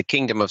it's a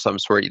kingdom of some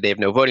sort, they have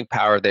no voting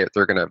power, they're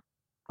going to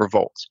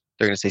revolt.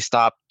 They're going to say,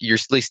 stop, you're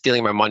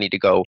stealing my money to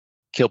go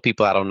kill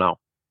people I don't know.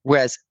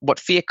 Whereas what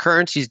fiat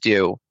currencies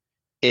do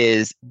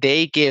is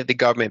they give the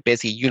government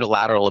basically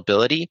unilateral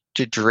ability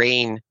to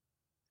drain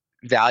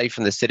value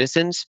from the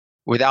citizens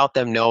without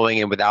them knowing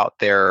and without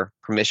their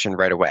permission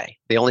right away.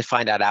 They only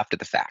find out after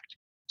the fact.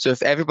 So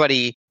if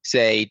everybody,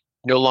 say,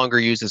 no longer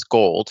uses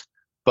gold,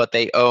 but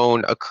they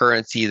own a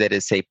currency that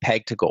is, say,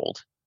 pegged to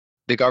gold,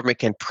 the government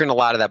can print a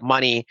lot of that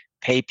money,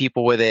 pay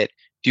people with it,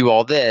 do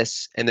all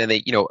this, and then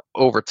they,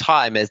 over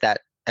time, as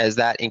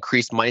that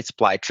increased money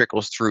supply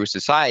trickles through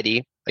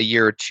society, a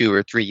year or two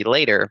or three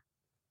later,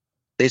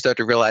 they start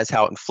to realize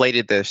how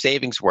inflated their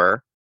savings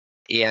were,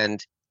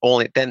 and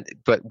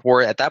but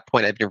war at that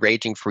point had been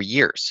raging for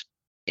years.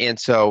 And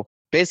so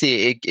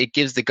basically it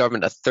gives the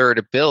government a third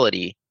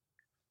ability.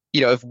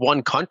 If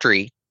one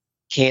country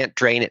can't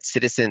drain its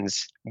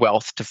citizens'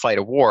 wealth to fight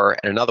a war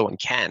and another one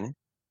can,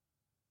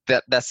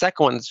 that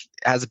second one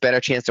has a better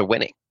chance of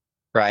winning,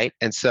 right?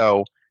 And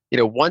so,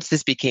 once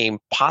this became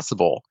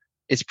possible,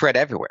 it spread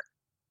everywhere,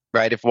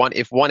 right? If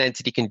one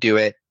entity can do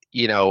it,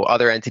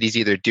 other entities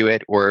either do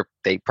it or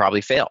they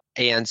probably fail.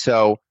 And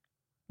so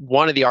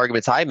one of the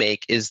arguments I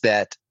make is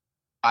that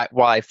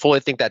while I fully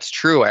think that's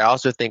true, I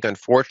also think,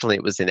 unfortunately,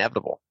 it was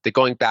inevitable. That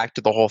going back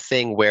to the whole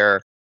thing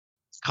where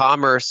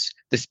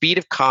the speed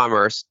of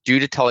commerce due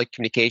to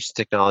telecommunications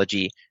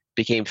technology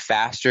became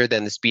faster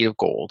than the speed of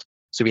gold.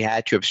 So we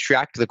had to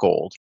abstract the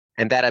gold.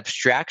 And that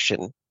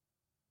abstraction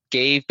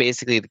gave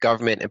basically the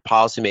government and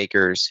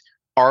policymakers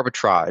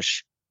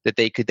arbitrage that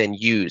they could then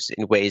use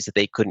in ways that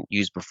they couldn't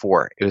use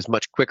before. It was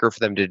much quicker for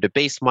them to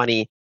debase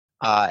money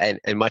and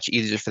much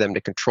easier for them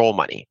to control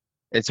money.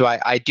 And so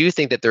I do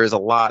think that there is a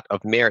lot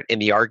of merit in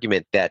the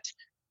argument that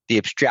the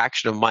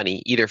abstraction of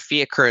money, either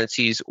fiat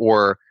currencies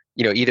or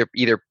either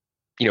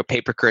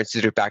paper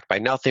currencies that are backed by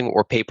nothing,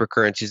 or paper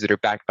currencies that are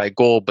backed by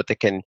gold but that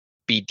can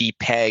be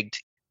depegged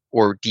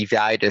or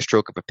devalued at a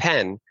stroke of a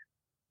pen,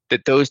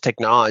 that those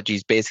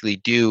technologies basically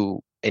do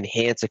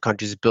enhance a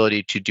country's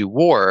ability to do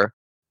war,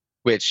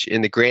 which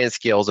in the grand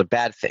scale is a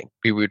bad thing.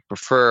 We would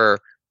prefer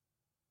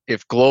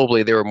if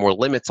globally there were more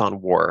limits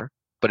on war,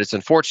 but it's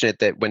unfortunate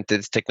that when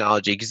this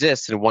technology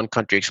exists and one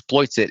country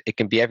exploits it, it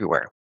can be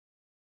everywhere.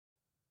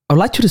 I would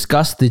like to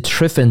discuss the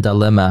Triffin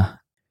dilemma.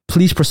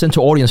 please present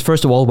to audience,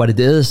 first of all, what it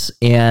is,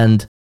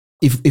 and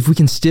if we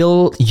can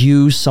still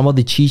use some of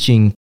the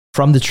teaching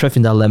from the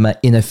Triffin dilemma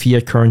in a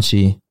fiat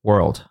currency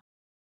world.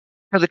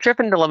 So the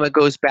Triffin dilemma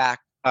goes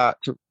back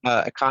to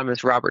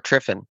economist Robert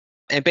Triffin,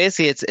 and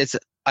basically it's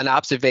an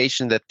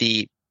observation that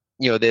the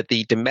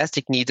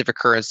domestic needs of a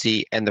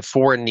currency and the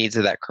foreign needs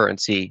of that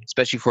currency,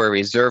 especially for a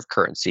reserve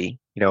currency,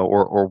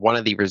 or one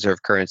of the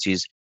reserve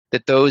currencies,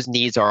 that those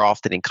needs are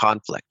often in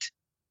conflict.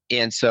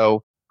 And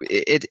so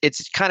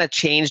it's kind of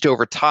changed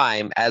over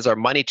time as our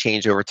money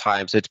changed over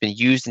time. So it's been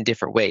used in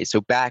different ways.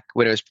 So back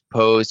when it was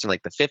proposed in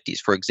like the 50s,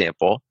 for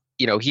example,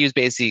 he was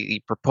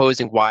basically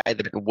proposing why the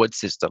Bretton Woods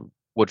system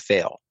would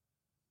fail.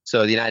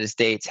 So the United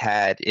States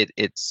had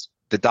it's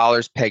the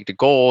dollar's pegged to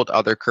gold,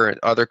 other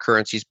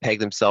currencies peg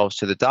themselves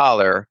to the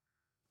dollar,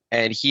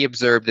 and he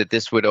observed that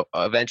this would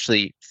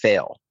eventually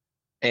fail.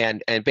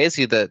 And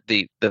basically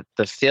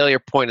the failure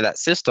point of that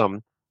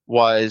system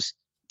was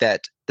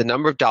that the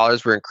number of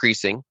dollars were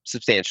increasing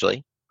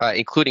substantially,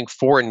 including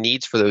foreign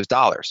needs for those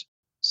dollars.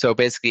 So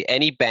basically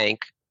any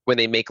bank, when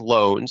they make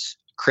loans,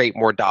 create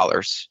more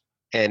dollars,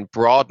 and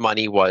broad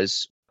money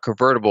was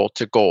convertible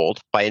to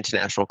gold by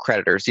international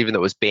creditors, even though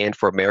it was banned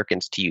for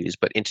Americans to use,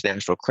 but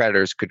international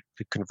creditors could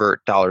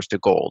convert dollars to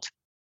gold.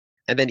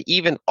 And then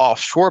even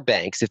offshore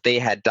banks, if they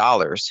had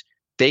dollars,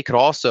 they could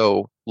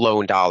also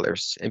loan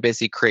dollars and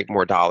basically create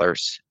more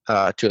dollars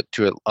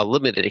to a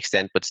limited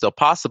extent, but still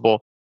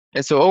possible.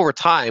 And so over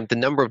time, the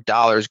number of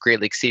dollars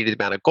greatly exceeded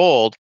the amount of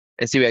gold.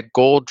 And so you had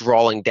gold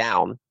drawing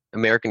down,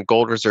 American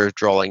gold reserves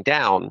drawing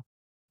down,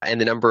 and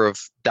the number of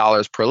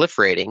dollars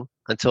proliferating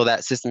until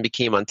that system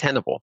became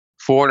untenable.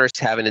 Foreigners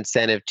have an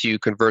incentive to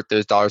convert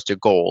those dollars to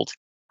gold.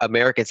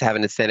 Americans have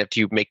an incentive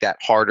to make that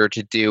harder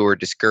to do or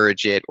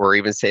discourage it, or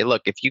even say,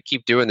 look, if you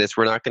keep doing this,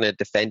 we're not going to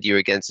defend you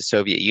against the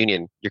Soviet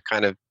Union. You're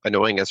kind of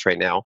annoying us right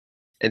now.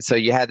 And so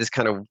you had this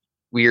kind of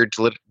weird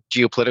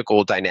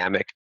geopolitical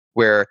dynamic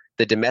where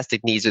the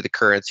domestic needs of the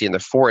currency and the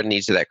foreign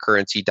needs of that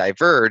currency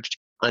diverged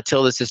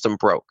until the system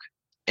broke.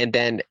 And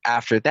then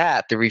after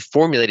that, the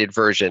reformulated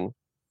version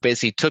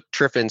basically took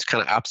Triffin's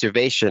kind of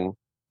observation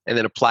and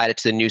then applied it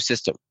to the new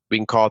system. We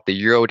can call it the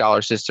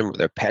Euro-dollar system or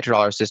the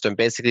petrodollar system,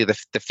 basically the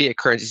fiat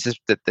currency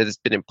system that has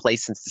been in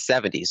place since the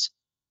 70s,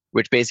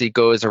 which basically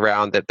goes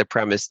around the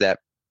premise that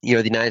the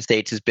United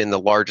States has been the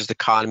largest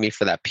economy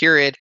for that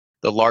period,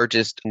 the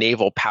largest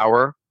naval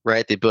power,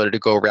 right? The ability to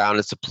go around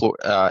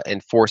and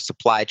enforce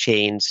supply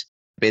chains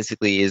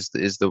basically is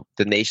the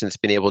nation that's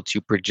been able to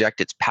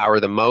project its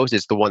power the most,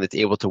 is the one that's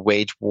able to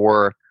wage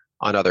war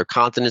on other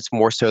continents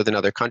more so than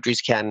other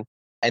countries can.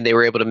 And they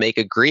were able to make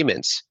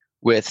agreements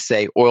with,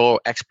 say, oil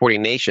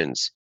exporting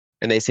nations.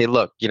 And they say,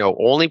 look,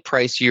 only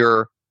price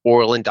your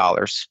oil in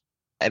dollars,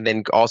 and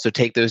then also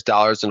take those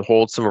dollars and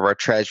hold some of our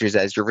treasuries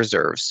as your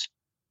reserves.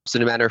 So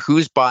no matter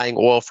who's buying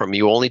oil from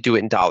you, only do it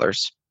in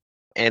dollars.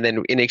 And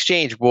then in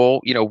exchange,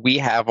 we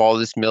have all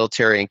this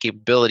military and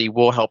capability.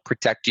 We'll help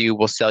protect you.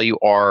 We'll sell you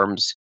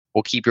arms.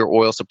 We'll keep your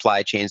oil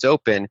supply chains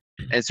open.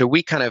 And so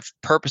we kind of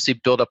purposely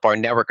build up our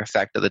network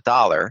effect of the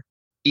dollar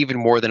even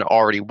more than it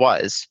already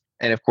was.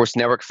 And of course,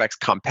 network effects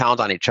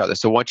compound on each other.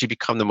 So once you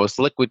become the most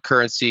liquid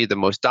currency, the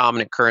most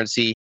dominant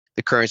currency,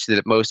 the currency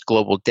that most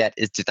global debt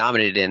is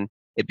denominated in,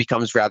 it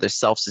becomes rather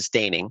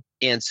self-sustaining.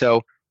 And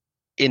so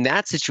in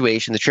that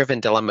situation, the Triffin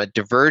dilemma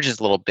diverges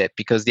a little bit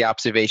because the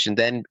observation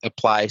then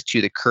applies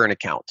to the current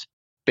account.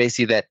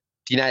 Basically that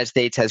the United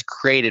States has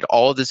created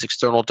all of this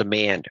external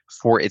demand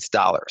for its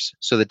dollars.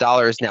 So the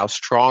dollar is now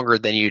stronger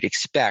than you'd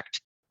expect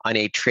on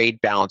a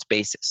trade balance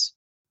basis.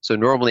 So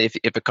normally,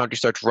 if a country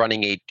starts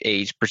running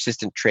a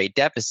persistent trade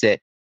deficit,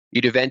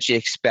 you'd eventually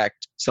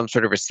expect some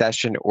sort of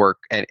recession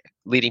and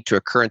leading to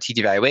a currency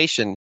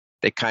devaluation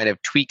that kind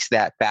of tweaks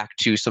that back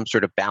to some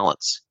sort of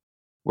balance.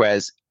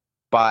 Whereas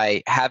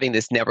by having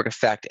this network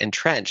effect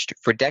entrenched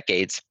for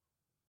decades,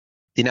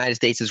 the United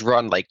States has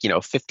run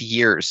 50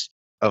 years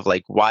of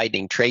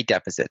widening trade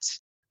deficits,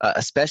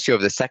 especially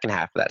over the second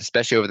half of that,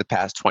 especially over the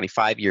past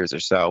 25 years or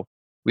so.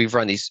 We've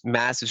run these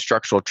massive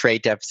structural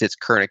trade deficits,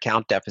 current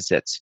account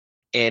deficits.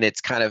 And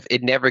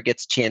it never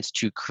gets a chance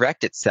to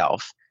correct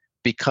itself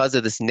because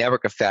of this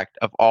network effect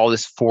of all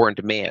this foreign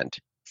demand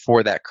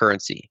for that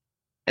currency.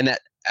 And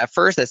that at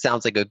first that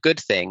sounds like a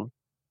good thing.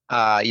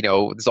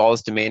 There's all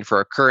this demand for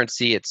a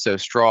currency. It's so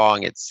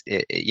strong. It's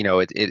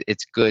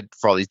good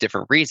for all these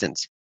different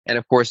reasons. And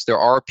of course, there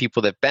are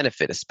people that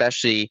benefit,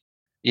 especially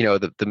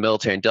the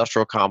military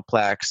industrial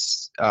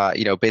complex.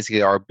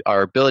 Basically our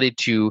ability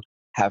to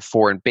have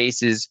foreign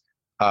bases,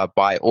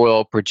 buy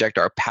oil, project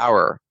our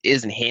power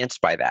is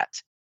enhanced by that.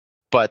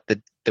 But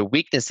the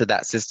weakness of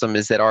that system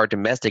is that our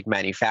domestic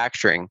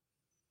manufacturing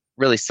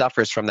really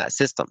suffers from that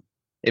system.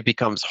 It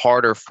becomes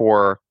harder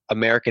for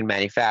American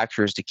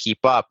manufacturers to keep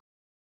up,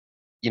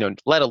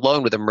 let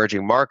alone with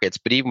emerging markets,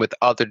 but even with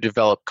other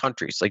developed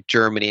countries like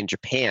Germany and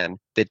Japan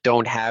that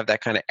don't have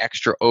that kind of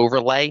extra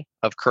overlay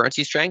of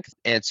currency strength.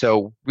 And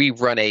so we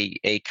run a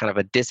kind of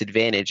a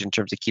disadvantage in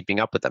terms of keeping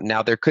up with them.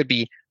 Now, there could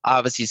be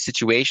obviously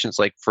situations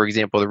like, for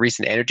example, the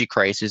recent energy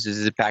crisis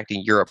is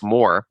impacting Europe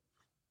more.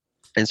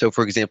 And so,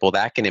 for example,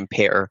 that can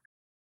impair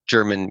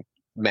German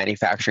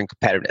manufacturing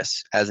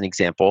competitiveness, as an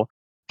example.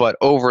 But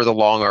over the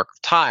long arc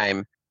of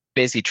time,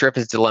 basically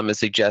Trippitt's dilemma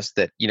suggests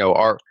that,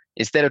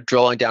 instead of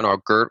drawing down our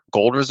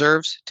gold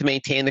reserves to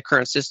maintain the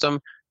current system,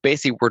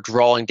 basically we're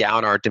drawing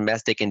down our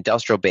domestic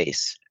industrial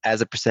base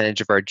as a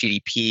percentage of our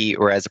GDP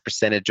or as a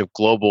percentage of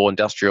global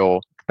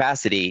industrial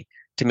capacity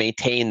to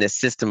maintain this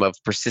system of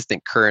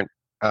persistent current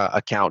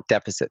account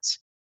deficits.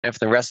 And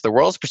from the rest of the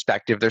world's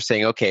perspective, they're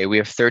saying, okay, we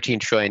have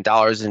 $13 trillion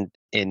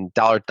in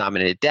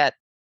dollar-denominated debt.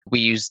 We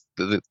use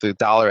the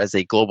dollar as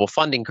a global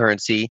funding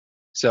currency.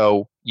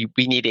 So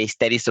we need a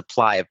steady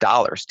supply of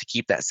dollars to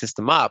keep that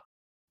system up.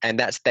 And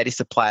that steady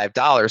supply of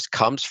dollars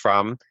comes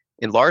from,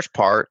 in large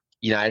part,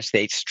 United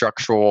States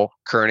structural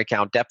current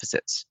account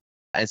deficits.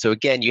 And so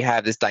again, you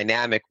have this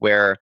dynamic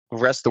where the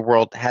rest of the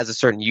world has a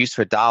certain use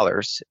for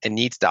dollars and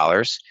needs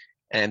dollars,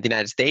 and the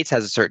United States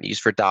has a certain use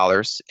for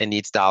dollars and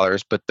needs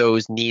dollars, but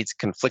those needs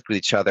conflict with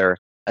each other,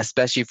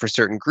 especially for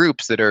certain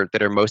groups that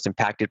are most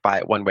impacted by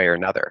it one way or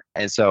another.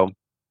 And so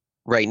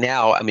right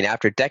now,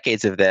 after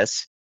decades of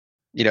this,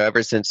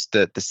 ever since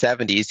the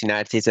 70s, the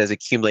United States has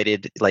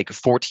accumulated like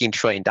 $14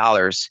 trillion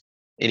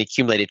in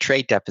accumulated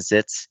trade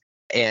deficits,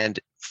 and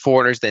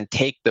foreigners then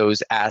take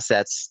those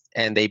assets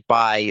and they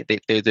buy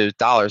those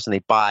dollars and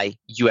they buy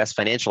U.S.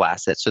 financial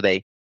assets. So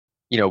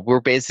we're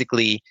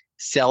basically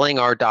selling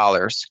our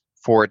dollars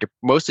for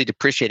mostly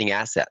depreciating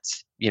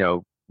assets,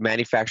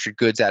 manufactured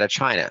goods out of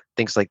China,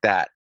 things like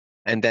that.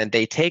 And then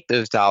they take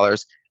those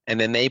dollars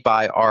and then they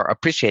buy our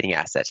appreciating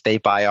assets. They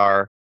buy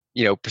our,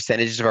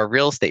 percentages of our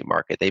real estate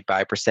market. They buy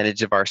a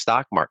percentage of our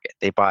stock market.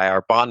 They buy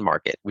our bond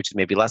market, which is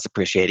maybe less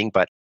appreciating,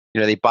 but,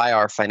 they buy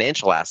our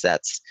financial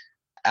assets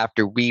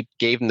after we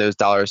gave them those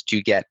dollars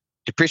to get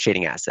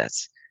depreciating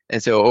assets.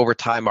 And so over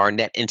time, our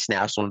net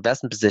international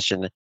investment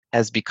position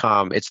has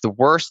become, it's the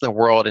worst in the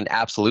world in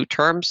absolute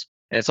terms.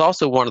 And it's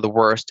also one of the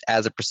worst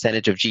as a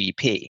percentage of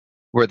GDP,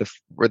 where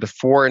the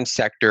foreign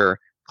sector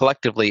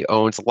collectively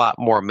owns a lot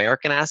more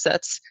American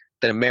assets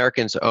than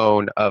Americans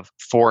own of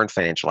foreign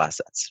financial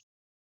assets.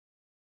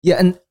 Yeah,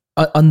 and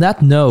on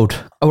that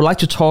note, I would like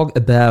to talk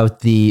about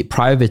the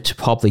private to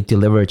public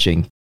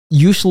deleveraging.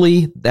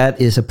 Usually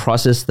that is a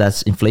process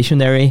that's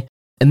inflationary.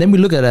 And then we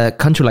look at a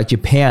country like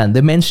Japan.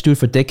 They managed to do it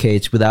for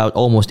decades without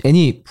almost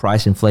any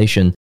price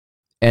inflation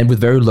and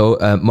with very low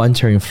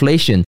monetary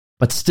inflation.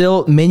 But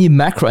still, many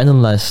macro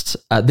analysts,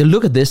 they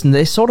look at this and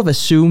they sort of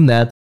assume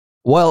that,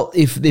 well,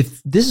 if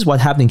this is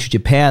what's happening to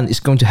Japan, it's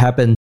going to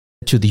happen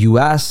to the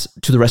US,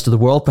 to the rest of the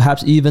world,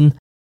 perhaps even.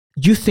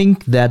 You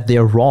think that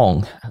they're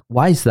wrong.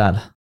 Why is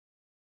that?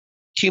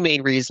 Two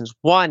main reasons.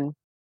 One,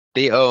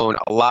 they own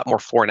a lot more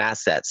foreign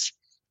assets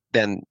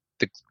than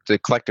the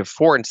collective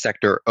foreign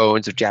sector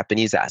owns of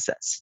Japanese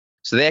assets.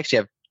 So they actually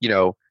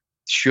have,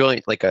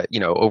 trillion,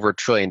 over $1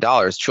 trillion,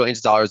 trillions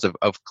of dollars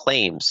of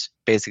claims,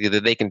 basically,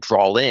 that they can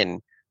draw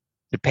in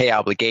to pay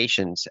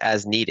obligations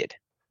as needed,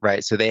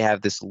 right? So they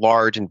have this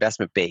large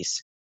investment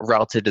base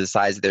relative to the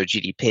size of their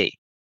GDP.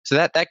 So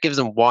that gives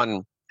them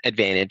one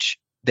advantage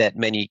that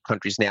many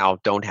countries now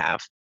don't have,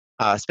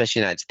 especially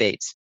the United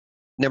States.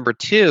 Number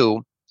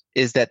two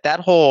is that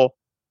whole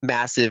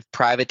massive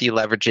private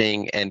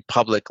deleveraging and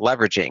public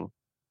leveraging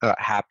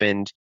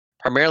happened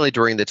primarily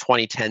during the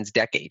 2010s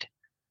decade,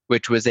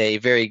 which was a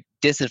very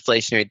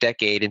disinflationary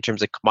decade in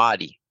terms of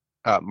commodity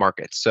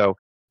markets. So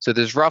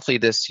there's roughly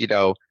this,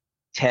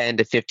 10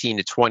 to 15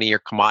 to 20 year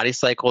commodity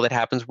cycle that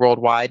happens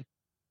worldwide,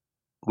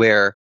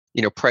 where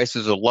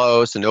prices are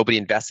low, so nobody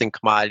invests in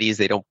commodities.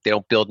 They don't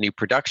build new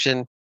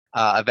production.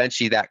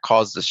 Eventually, that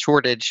causes a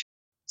shortage.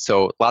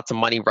 So lots of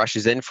money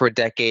rushes in for a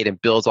decade and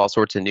builds all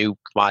sorts of new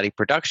commodity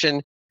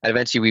production. And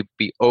eventually,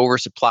 we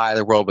oversupply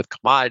the world with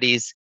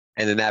commodities,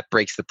 and then that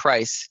breaks the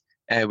price,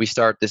 and we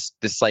start this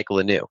cycle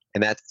anew.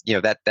 And that's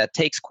that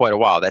takes quite a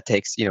while. That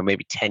takes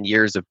maybe 10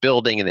 years of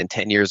building, and then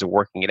 10 years of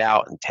working it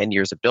out, and 10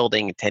 years of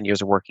building, and 10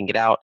 years of working it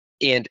out.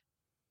 And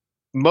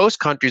most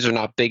countries are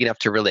not big enough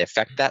to really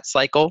affect that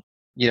cycle.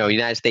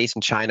 United States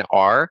and China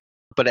are,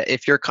 but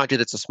if you're a country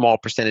that's a small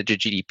percentage of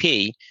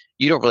GDP,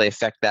 you don't really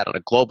affect that on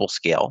a global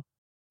scale.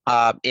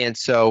 And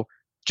so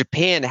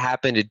Japan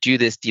happened to do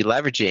this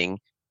deleveraging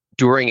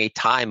during a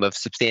time of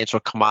substantial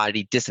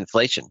commodity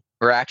disinflation,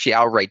 or actually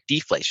outright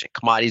deflation.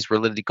 Commodities were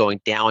literally going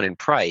down in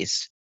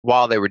price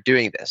while they were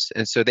doing this.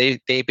 And so they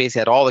basically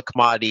had all the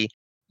commodity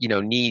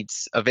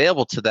needs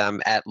available to them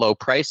at low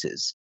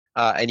prices.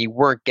 And you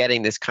weren't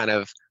getting this kind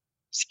of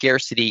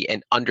scarcity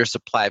and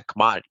undersupply of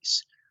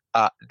commodities.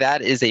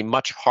 That is a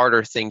much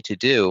harder thing to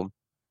do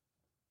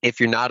if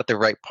you're not at the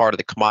right part of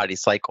the commodity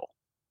cycle,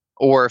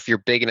 or if you're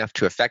big enough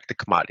to affect the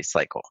commodity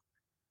cycle.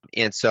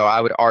 And so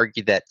I would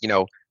argue that,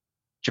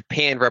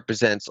 Japan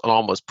represents an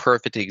almost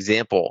perfect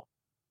example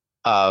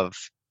of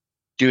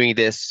doing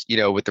this,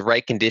 with the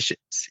right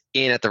conditions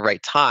and at the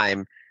right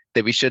time,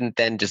 that we shouldn't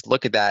then just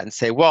look at that and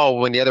say, well,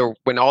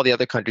 when all the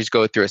other countries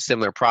go through a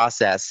similar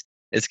process,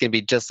 it's going to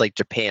be just like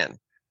Japan.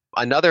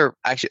 Another,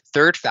 actually,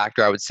 third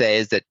factor I would say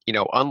is that,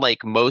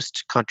 unlike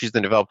most countries in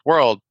the developed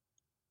world,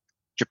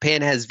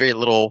 Japan has very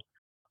little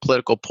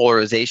political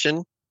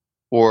polarization.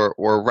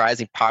 or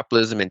rising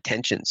populism and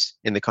tensions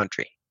in the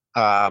country.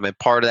 And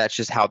part of that's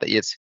just how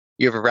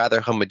you have a rather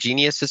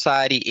homogeneous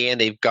society, and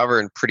they've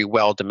governed pretty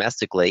well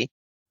domestically.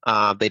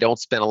 They don't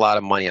spend a lot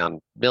of money on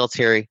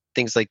military,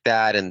 things like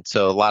that. And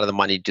so a lot of the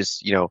money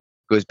just,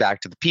 goes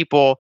back to the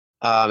people.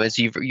 And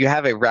so you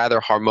have a rather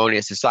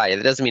harmonious society.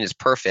 That doesn't mean it's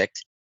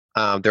perfect.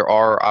 There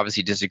are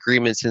obviously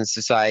disagreements in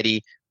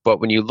society, but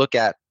when you look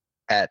at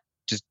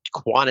just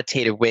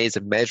quantitative ways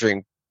of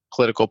measuring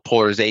political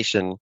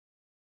polarization,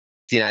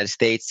 the United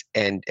States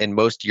and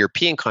most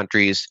European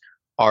countries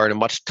are in a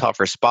much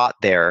tougher spot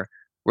there,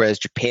 whereas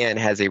Japan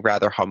has a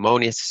rather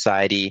harmonious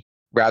society,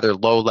 rather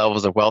low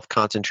levels of wealth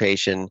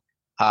concentration,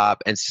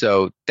 and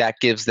so that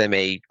gives them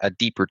a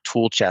deeper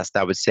tool chest,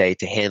 I would say,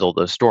 to handle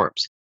those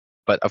storms.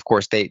 But of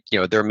course,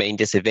 their main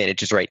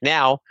disadvantages right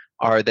now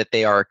are that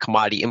they are a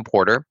commodity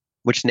importer,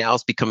 which now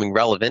is becoming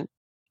relevant,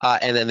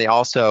 and then they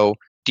also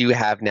do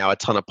have now a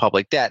ton of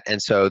public debt,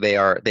 and so they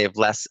have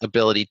less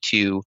ability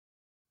to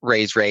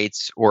raise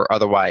rates or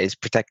otherwise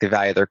protect the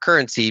value of their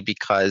currency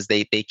because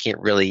they can't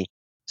really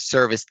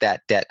service that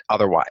debt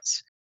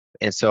otherwise.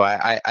 And so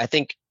I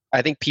think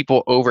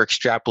people over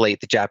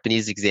extrapolate the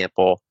Japanese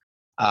example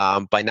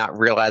by not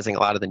realizing a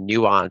lot of the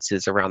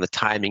nuances around the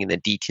timing and the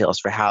details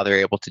for how they're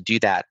able to do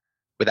that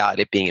without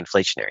it being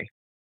inflationary.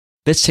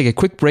 Let's take a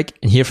quick break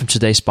and hear from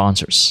today's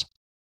sponsors.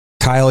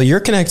 Kyle, you're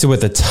connected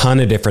with a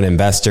ton of different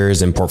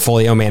investors and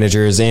portfolio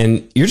managers,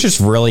 and you're just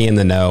really in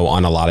the know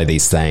on a lot of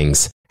these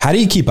things. How do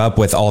you keep up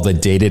with all the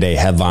day-to-day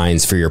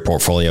headlines for your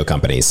portfolio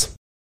companies?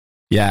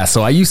 Yeah,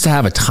 so I used to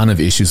have a ton of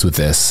issues with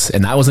this,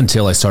 and that was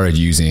until I started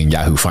using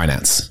Yahoo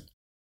Finance.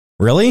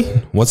 Really?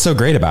 What's so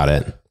great about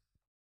it?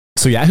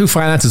 So Yahoo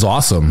Finance is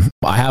awesome.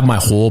 I have my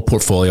whole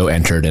portfolio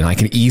entered, and I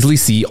can easily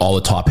see all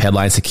the top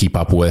headlines to keep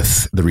up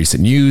with the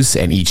recent news.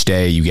 And each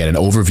day you get an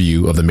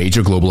overview of the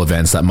major global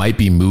events that might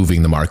be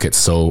moving the market.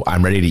 So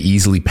I'm ready to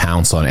easily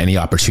pounce on any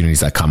opportunities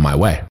that come my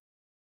way.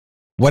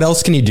 What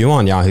else can you do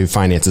on Yahoo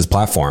Finance's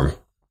platform?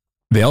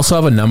 They also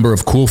have a number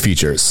of cool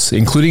features,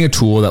 including a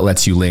tool that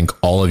lets you link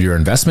all of your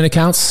investment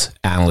accounts,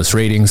 analyst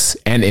ratings,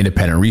 and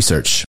independent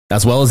research,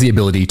 as well as the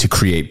ability to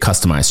create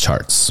customized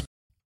charts.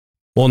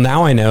 Well,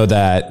 now I know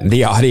that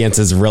the audience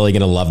is really going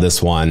to love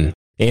this one,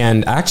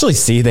 and actually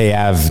see they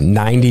have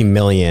 90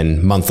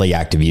 million monthly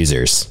active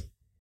users.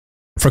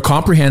 For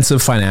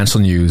comprehensive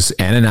financial news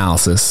and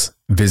analysis,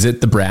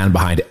 visit the brand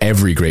behind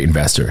every great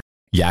investor,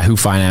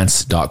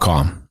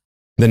 yahoofinance.com.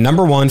 The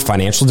number one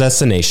financial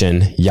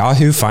destination,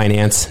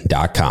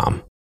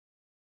 yahoofinance.com.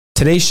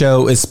 Today's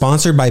show is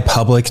sponsored by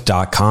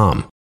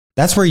public.com.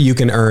 That's where you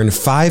can earn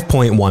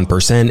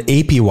 5.1%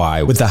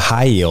 APY with a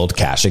high yield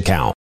cash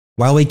account.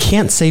 While we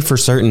can't say for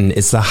certain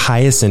it's the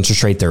highest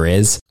interest rate there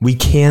is, we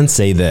can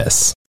say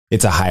this.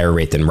 It's a higher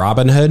rate than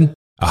Robinhood,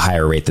 a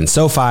higher rate than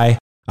SoFi,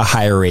 a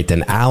higher rate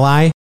than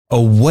Ally,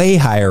 a way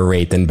higher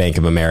rate than Bank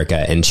of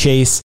America and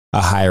Chase,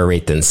 a higher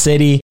rate than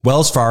Citi,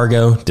 Wells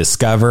Fargo,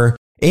 Discover,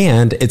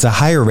 and it's a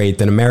higher rate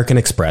than American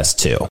Express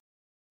too.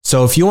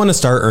 So if you want to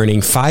start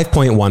earning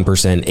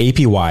 5.1%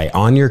 APY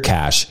on your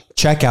cash,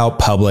 check out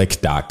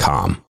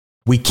public.com.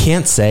 We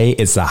can't say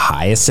it's the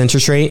highest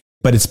interest rate,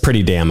 but it's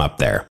pretty damn up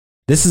there.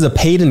 This is a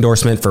paid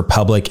endorsement for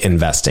Public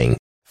Investing.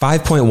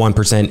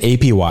 5.1%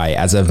 APY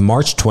as of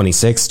March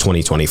 26,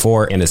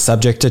 2024 and is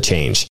subject to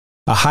change.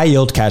 A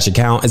high-yield cash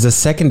account is a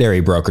secondary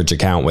brokerage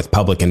account with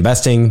Public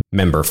Investing,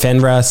 member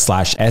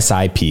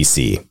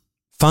FINRA/SIPC.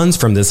 Funds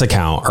from this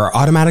account are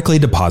automatically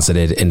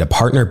deposited into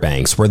partner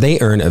banks where they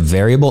earn a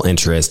variable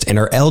interest and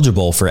are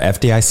eligible for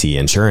FDIC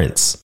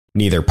insurance.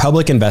 Neither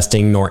Public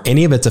Investing nor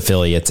any of its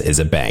affiliates is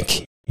a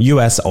bank.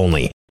 U.S.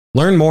 only.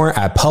 Learn more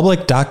at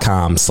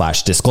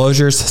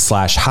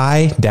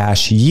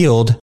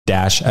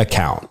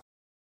public.com/disclosures/high-yield-account.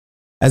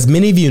 As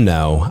many of you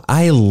know,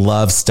 I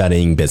love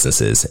studying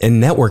businesses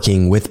and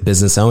networking with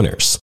business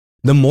owners.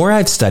 The more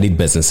I've studied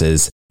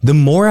businesses, the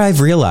more I've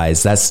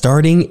realized that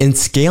starting and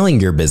scaling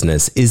your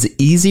business is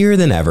easier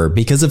than ever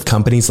because of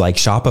companies like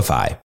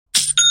Shopify.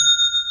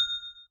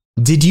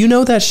 Did you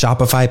know that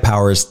Shopify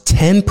powers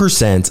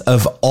 10%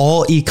 of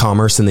all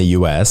e-commerce in the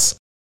US?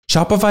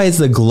 Shopify is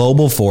the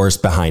global force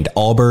behind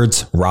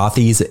Allbirds,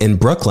 Rothy's, and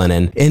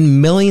Brooklinen, and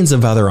millions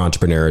of other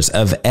entrepreneurs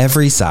of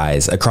every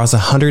size across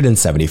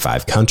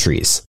 175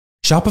 countries.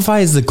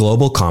 Shopify is the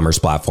global commerce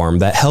platform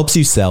that helps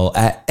you sell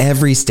at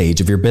every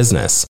stage of your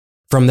business,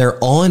 from their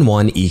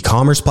all-in-one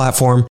e-commerce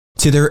platform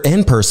to their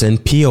in-person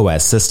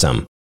POS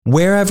system.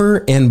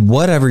 Wherever and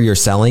whatever you're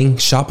selling,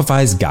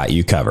 Shopify's got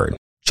you covered.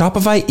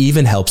 Shopify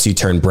even helps you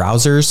turn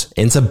browsers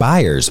into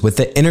buyers with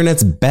the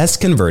internet's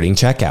best converting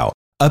checkout,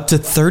 up to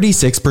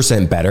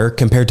 36% better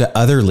compared to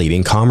other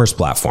leading commerce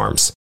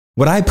platforms.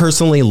 What I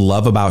personally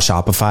love about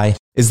Shopify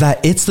is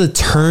that it's the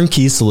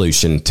turnkey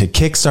solution to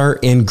kickstart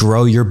and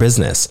grow your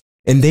business,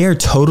 and they are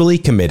totally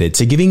committed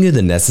to giving you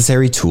the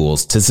necessary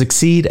tools to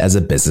succeed as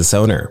a business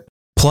owner.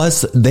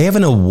 Plus, they have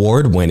an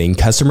award-winning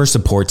customer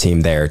support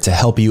team there to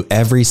help you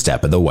every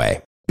step of the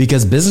way.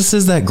 Because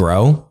businesses that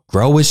grow,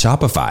 grow with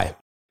Shopify.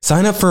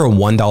 Sign up for a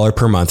 $1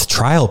 per month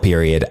trial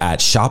period at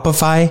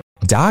Shopify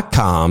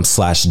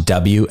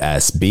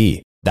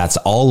shopify.com/WSB. That's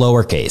all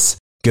lowercase.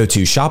 Go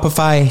to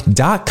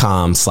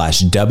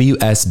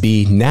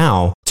shopify.com/WSB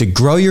now to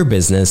grow your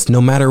business no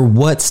matter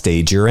what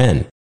stage you're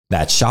in.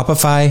 That's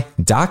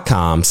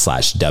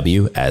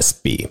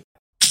shopify.com/WSB.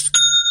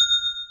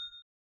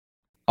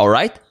 All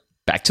right,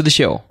 back to the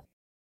show.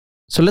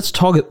 So let's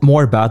talk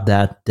more about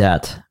that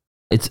debt.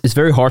 It's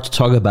very hard to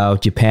talk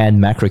about Japan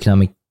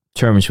macroeconomic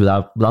terms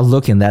without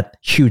looking at that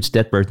huge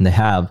debt burden they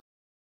have.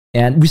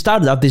 And we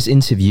started out this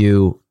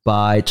interview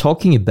by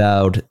talking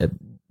about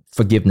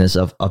forgiveness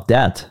of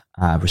debt,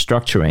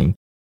 restructuring.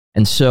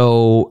 And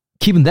so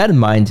keeping that in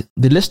mind,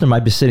 the listener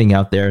might be sitting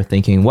out there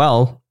thinking,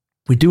 well,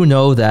 we do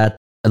know that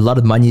a lot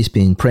of money is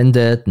being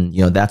printed and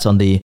that's on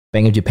the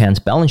Bank of Japan's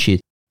balance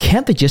sheet.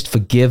 Can't they just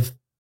forgive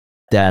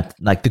that,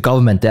 like the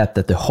government debt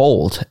that they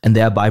hold, and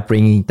thereby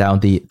bringing down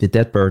the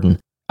debt burden?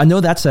 I know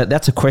that's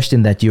a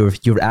question that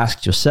you've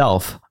asked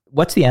yourself.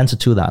 What's the answer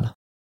to that?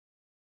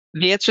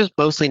 The answer is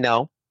mostly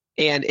no.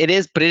 And it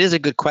is a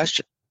good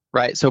question,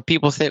 right? So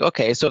people think,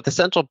 okay, so if the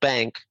central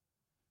bank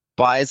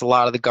buys a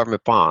lot of the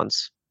government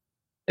bonds,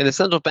 and the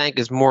central bank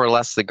is more or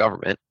less the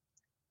government,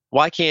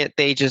 why can't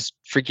they just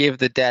forgive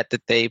the debt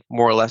that they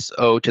more or less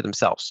owe to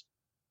themselves?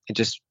 And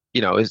just,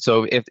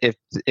 so if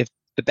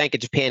the Bank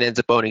of Japan ends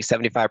up owning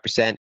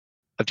 75%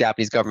 of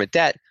Japanese government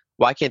debt,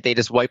 why can't they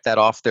just wipe that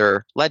off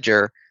their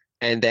ledger,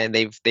 and then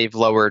they've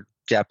lowered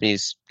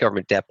Japanese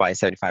government debt by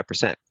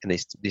 75%,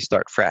 and they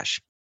start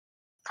fresh?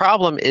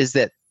 Problem is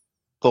that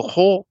the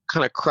whole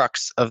kind of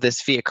crux of this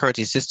fiat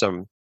currency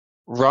system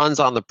runs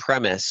on the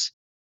premise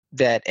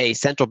that a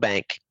central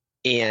bank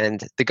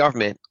and the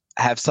government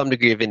have some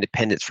degree of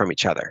independence from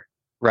each other,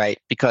 right?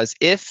 Because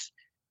if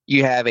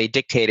you have a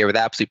dictator with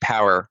absolute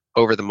power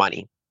over the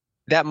money,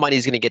 that money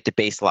is going to get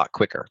debased a lot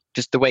quicker,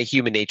 just the way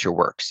human nature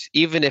works.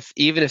 Even if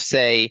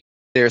say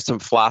there's some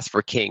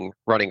philosopher king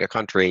running a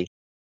country,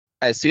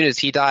 as soon as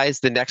he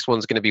dies, the next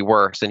one's going to be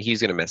worse and he's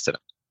going to mess it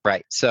up,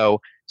 right? So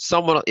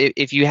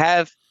if you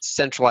have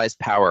centralized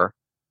power,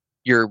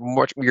 you're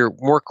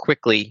more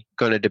quickly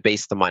going to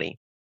debase the money.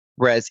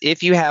 Whereas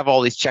if you have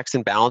all these checks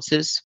and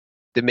balances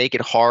that make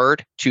it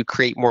hard to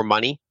create more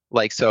money,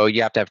 like, so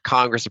you have to have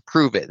Congress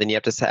approve it, then you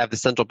have to have the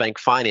central bank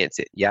finance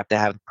it, you have to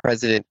have the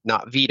president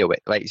not veto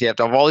it, right? So you have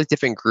to have all these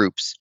different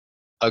groups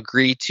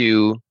agree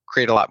to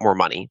create a lot more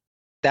money.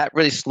 That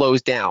really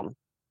slows down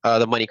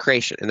the money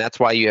creation. And that's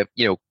why you have,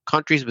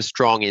 countries with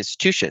strong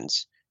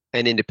institutions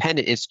and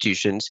independent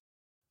institutions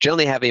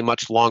generally have a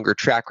much longer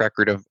track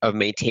record of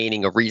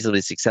maintaining a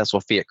reasonably successful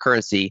fiat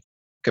currency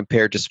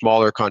compared to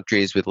smaller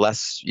countries with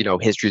less,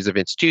 histories of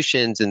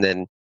institutions, and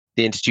then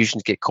the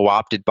institutions get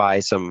co-opted by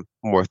some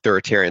more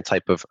authoritarian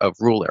type of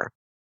ruler.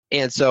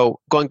 And so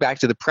going back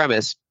to the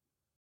premise,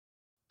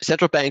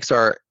 central banks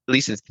are, at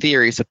least in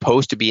theory,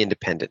 supposed to be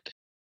independent.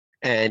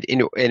 And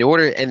in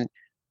order, and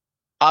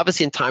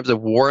obviously in times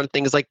of war and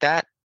things like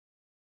that,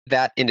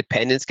 that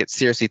independence gets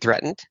seriously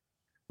threatened.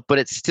 But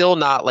it's still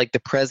not like the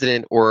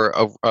president or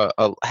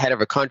a head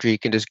of a country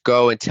can just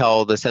go and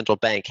tell the central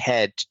bank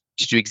head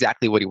to do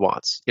exactly what he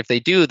wants. If they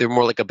do, they're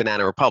more like a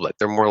banana republic.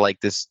 They're more like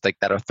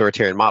that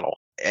authoritarian model.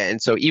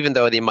 And so even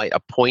though they might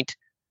appoint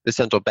the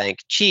central bank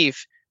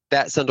chief,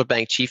 that central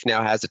bank chief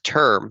now has a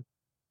term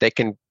that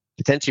can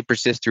potentially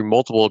persist through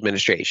multiple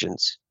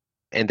administrations,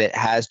 and that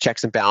has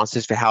checks and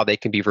balances for how they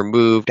can be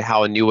removed,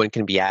 how a new one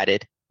can be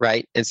added,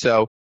 right? And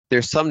so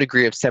there's some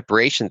degree of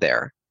separation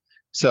there.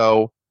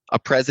 So a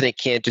president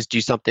can't just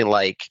do something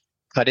like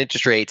cut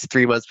interest rates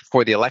 3 months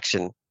before the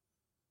election,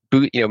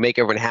 make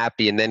everyone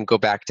happy, and then go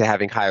back to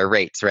having higher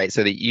rates, right?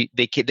 So that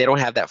they don't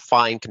have that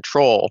fine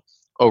control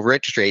over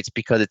interest rates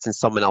because it's in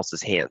someone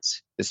else's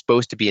hands. They're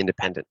supposed to be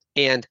independent.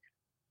 And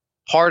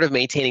part of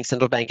maintaining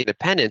central bank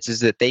independence is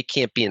that they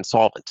can't be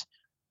insolvent,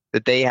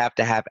 that they have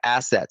to have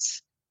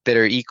assets that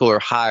are equal or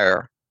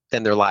higher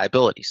than their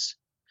liabilities,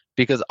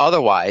 because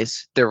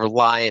otherwise they're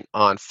reliant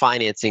on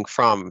financing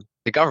from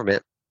the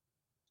government,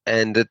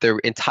 and that they're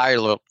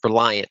entirely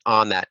reliant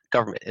on that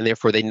government, and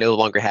therefore they no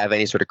longer have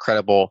any sort of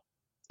credible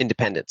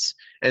independence.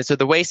 And so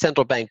the way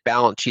central bank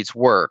balance sheets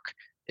work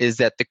is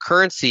that the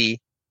currency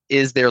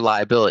is their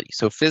liability.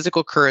 So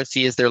physical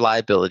currency is their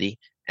liability,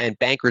 and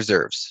bank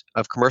reserves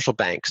of commercial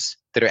banks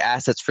that are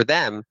assets for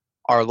them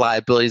are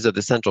liabilities of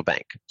the central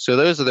bank. So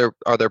those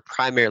are their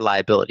primary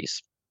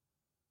liabilities.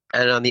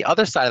 And on the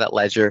other side of that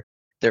ledger,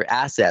 their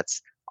assets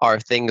are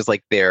things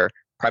like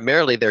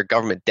primarily their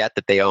government debt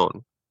that they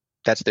own.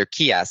 That's their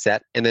key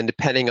asset. And then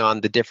depending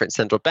on the different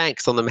central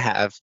banks, some of them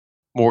have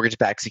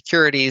mortgage-backed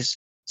securities,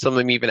 some of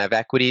them even have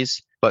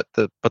equities, but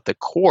the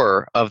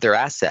core of their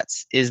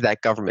assets is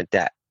that government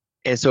debt.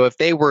 And so if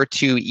they were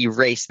to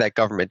erase that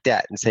government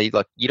debt and say,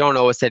 look, you don't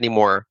owe us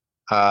anymore,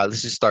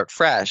 let's just start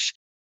fresh.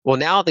 Well,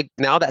 now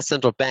that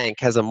central bank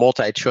has a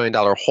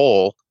multi-trillion-dollar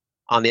hole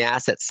on the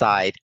asset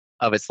side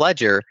of its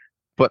ledger,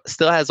 but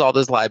still has all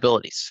those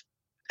liabilities.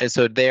 And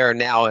so they are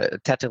now a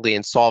technically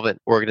insolvent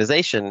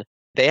organization.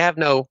 They have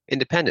no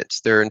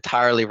independence. They're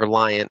entirely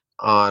reliant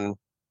on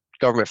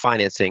government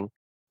financing.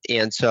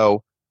 And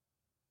so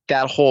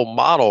that whole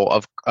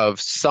model of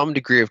some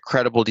degree of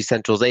credible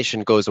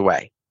decentralization goes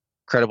away,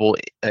 credible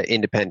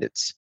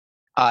independence.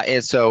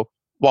 And so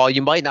while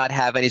you might not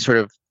have any sort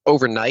of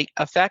overnight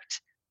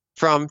effect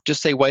from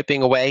just say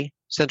wiping away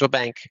central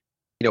bank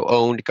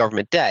owned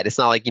government debt, it's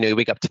not like you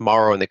wake up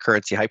tomorrow and the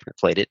currency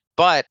hyperinflated.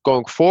 But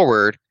going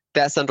forward,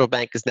 that central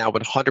bank is now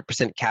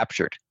 100%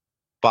 captured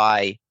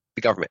by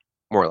the government,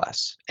 more or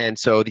less. And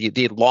so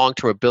the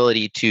long-term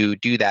ability to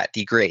do that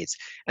degrades.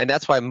 And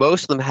that's why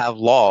most of them have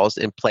laws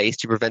in place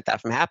to prevent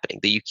that from happening,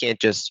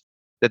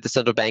 that the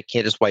central bank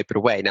can't just wipe it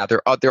away. Now,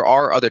 there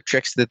are other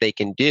tricks that they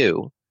can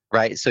do,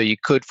 right? So you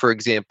could, for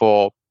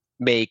example,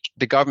 the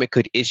government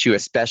could issue a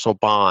special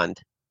bond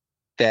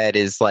that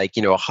is like,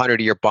 a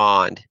 100-year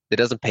bond that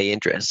doesn't pay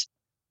interest.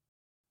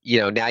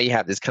 Now you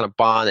have this kind of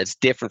bond that's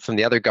different from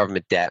the other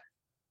government debt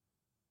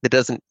that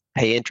doesn't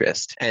pay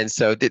interest. And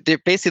so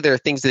basically there are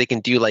things that they can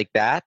do like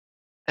that.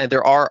 And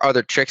there are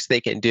other tricks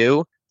they can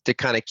do to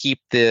kind of keep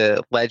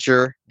the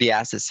ledger, the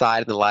asset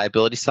side and the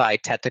liability side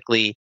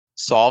technically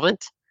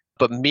solvent,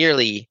 but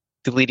merely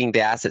deleting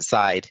the asset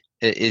side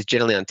is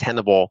generally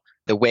untenable,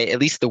 at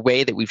least the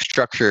way that we've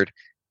structured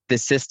the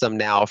system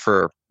now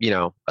for,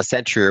 a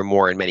century or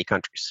more in many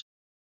countries.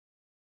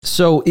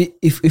 So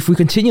if we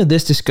continue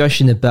this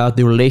discussion about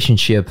the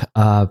relationship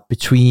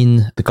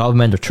between the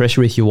government or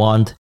treasury, if you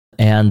want,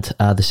 and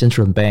the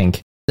central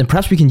bank, then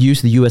perhaps we can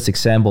use the US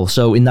example.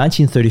 So in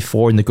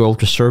 1934, in the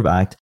Gold Reserve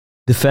Act,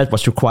 the Fed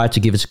was required to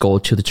give its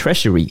gold to the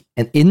treasury.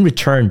 And in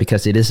return,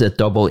 because it is a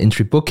double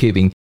entry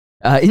bookkeeping,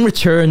 in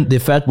return, the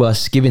Fed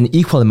was given an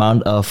equal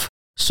amount of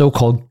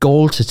so-called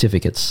gold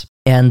certificates.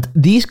 And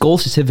these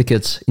gold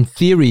certificates, in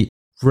theory,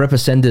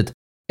 represented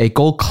a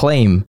gold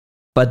claim,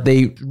 but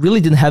they really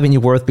didn't have any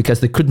worth because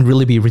they couldn't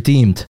really be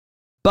redeemed.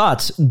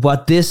 But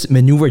what this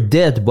maneuver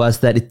did was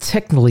that it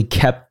technically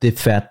kept the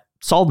Fed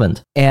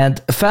solvent. And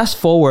fast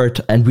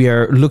forward, and we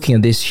are looking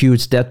at this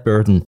huge debt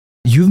burden.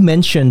 You've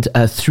mentioned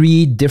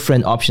 3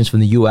 different options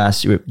from the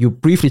US. You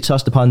briefly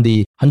touched upon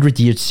the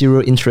 100-year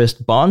zero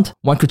interest bond.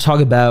 One could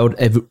talk about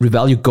a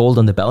revalue gold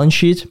on the balance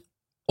sheet,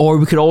 or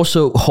we could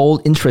also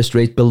hold interest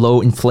rates below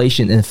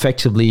inflation and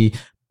effectively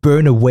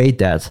burn away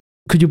debt.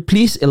 Could you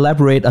please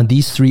elaborate on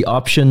these 3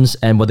 options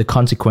and what the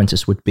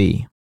consequences would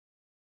be?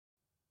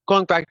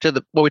 Going back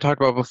to what we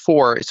talked about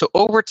before, so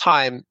over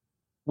time,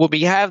 when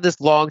we have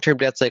this long-term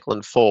debt cycle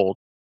unfold,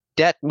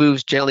 debt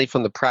moves generally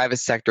from the private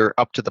sector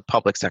up to the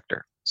public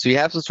sector. So you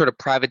have some sort of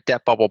private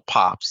debt bubble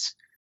pops.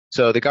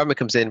 So the government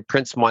comes in,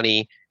 prints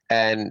money,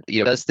 and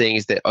does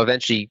things that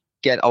eventually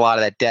get a lot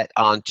of that debt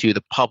onto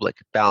the public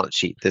balance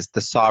sheet,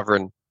 the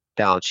sovereign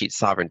balance sheet,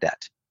 sovereign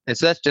debt. And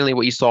so that's generally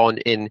what you saw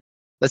in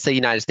let's say,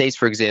 United States,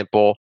 for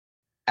example.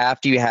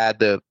 After you had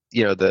the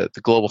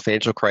global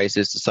financial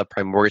crisis, the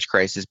subprime mortgage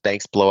crisis,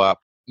 banks blow up,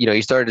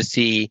 you started to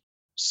see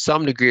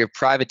some degree of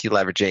private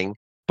deleveraging,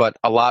 but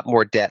a lot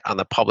more debt on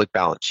the public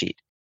balance sheet.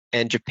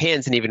 And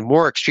Japan's an even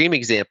more extreme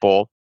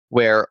example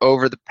where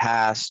over the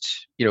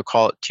past,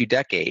 call it 2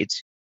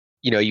 decades,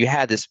 you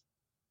had this,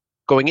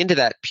 going into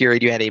that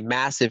period, you had a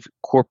massive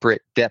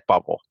corporate debt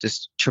bubble,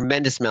 just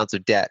tremendous amounts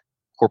of debt,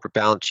 corporate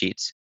balance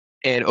sheets.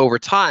 And over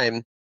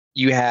time,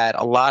 you had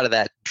a lot of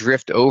that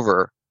drift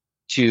over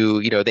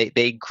to,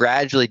 they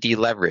gradually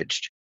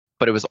deleveraged,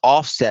 but it was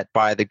offset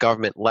by the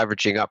government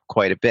leveraging up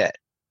quite a bit.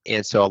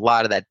 And so a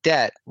lot of that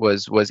debt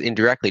was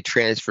indirectly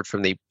transferred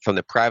from the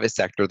private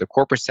sector, the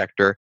corporate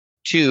sector,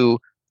 to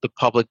the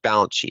public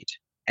balance sheet.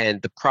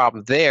 And the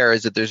problem there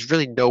is that there's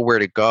really nowhere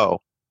to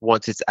go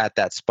once it's at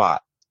that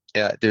spot.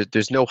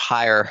 There's no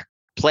higher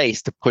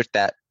place to put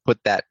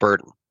that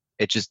burden.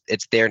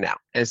 It's there now.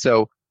 And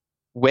so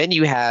when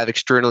you have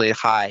externally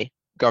high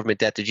government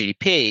debt to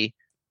GDP,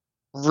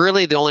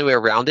 really the only way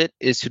around it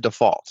is to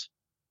default.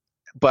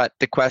 But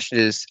the question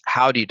is,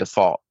 how do you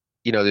default?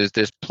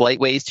 There's polite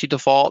ways to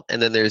default,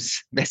 and then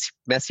there's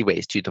messy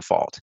ways to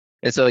default.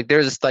 And so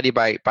there's a study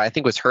by I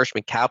think it was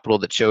Hirschman Capital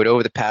that showed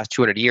over the past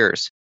 200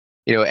 years,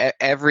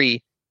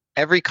 every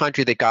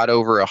country that got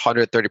over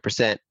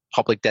 130%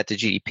 public debt to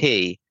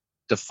GDP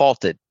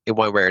defaulted in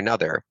one way or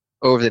another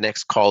over the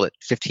next, call it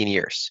 15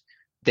 years.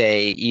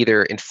 They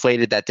either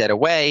inflated that debt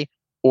away,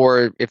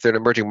 or if they're an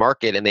emerging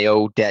market and they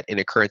owe debt in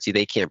a currency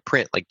they can't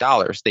print, like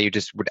dollars, they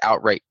just would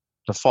outright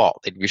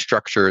default. They'd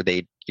restructure,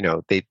 they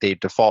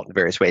default in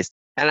various ways.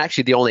 And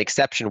actually the only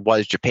exception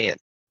was Japan.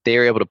 They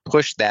were able to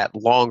push that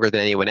longer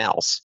than anyone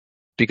else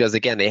because,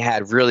 again, they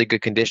had really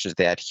good conditions.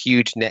 They had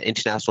huge net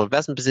international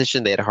investment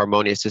position. They had a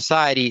harmonious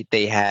society.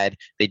 They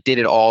did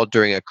it all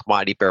during a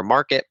commodity bear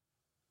market,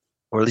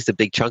 or at least a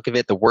big chunk of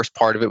it. The worst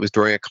part of it was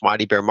during a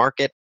commodity bear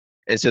market.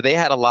 And so they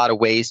had a lot of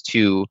ways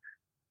to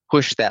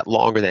push that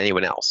longer than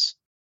anyone else,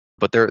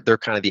 but they're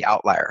kind of the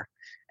outlier.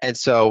 And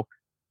so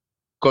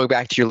going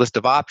back to your list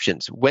of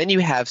options, when you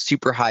have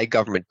super high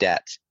government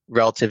debt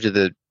relative to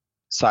the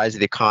size of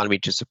the economy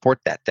to support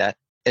that debt,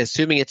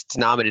 assuming it's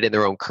denominated in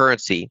their own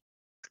currency,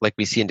 like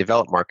we see in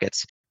developed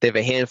markets, they have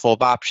a handful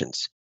of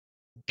options.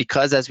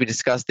 Because, as we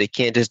discussed, they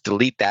can't just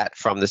delete that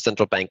from the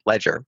central bank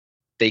ledger.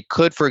 They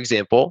could, for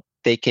example,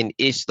 they can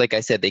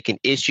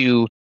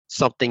issue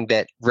something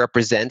that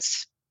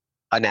represents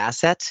an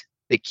asset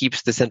that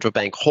keeps the central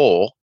bank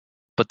whole,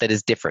 but that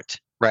is different,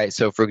 right?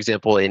 So, for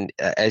example,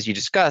 as you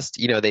discussed,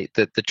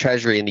 the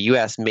Treasury in the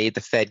U.S. made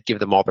the Fed give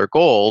them all their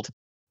gold,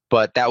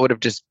 but that would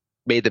have just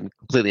made them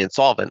completely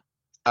insolvent.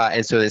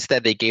 And so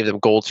instead, they gave them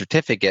gold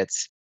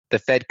certificates the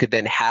Fed could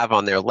then have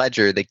on their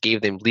ledger that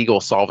gave them legal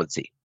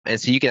solvency.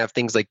 And so you can have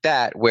things like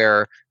that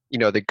where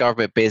the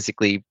government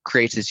basically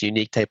creates this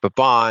unique type of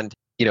bond,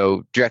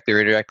 directly or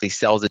indirectly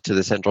sells it to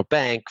the central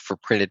bank for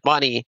printed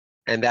money,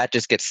 and that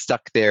just gets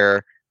stuck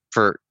there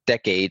for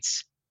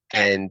decades,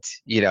 and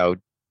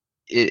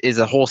is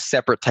a whole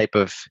separate type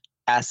of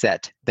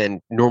asset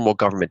than normal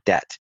government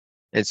debt.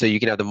 And so you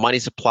can have the money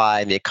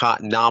supply and the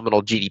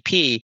nominal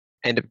GDP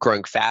end up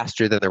growing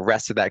faster than the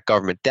rest of that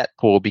government debt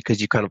pool because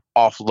you kind of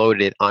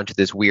offloaded it onto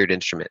this weird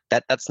instrument.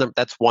 That's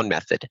one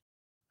method.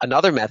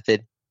 Another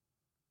method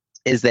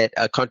is that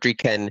a country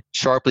can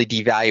sharply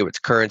devalue its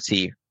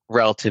currency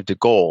relative to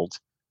gold,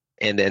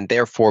 and then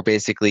therefore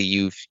basically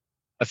you've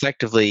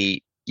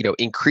effectively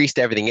increased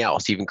everything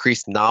else. You've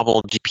increased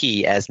nominal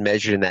GDP as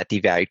measured in that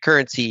devalued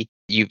currency.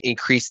 You've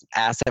increased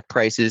asset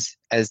prices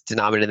as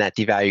denominated in that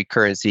devalued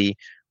currency,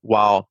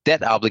 while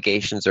debt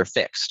obligations are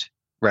fixed,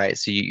 right?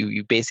 So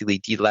you basically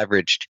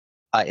deleveraged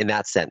in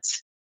that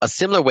sense. A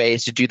similar way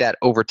is to do that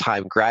over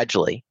time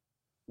gradually,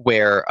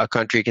 where a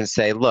country can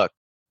say, look,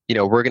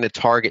 we're going to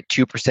target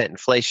 2%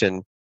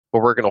 inflation,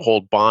 but we're going to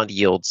hold bond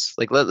yields.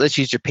 Like let's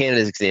use Japan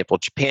as an example.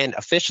 Japan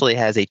officially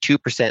has a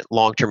 2%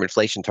 long-term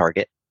inflation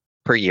target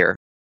per year,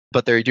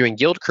 but they're doing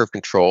yield curve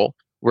control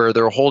where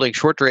they're holding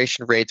short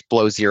duration rates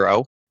below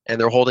zero and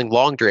they're holding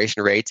long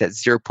duration rates at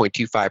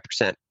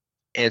 0.25%.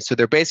 And so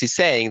they're basically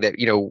saying that,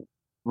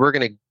 we're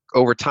going to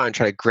over time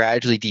try to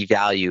gradually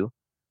devalue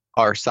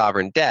our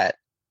sovereign debt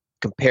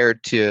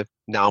compared to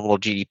nominal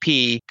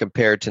GDP,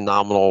 compared to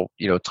nominal,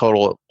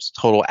 total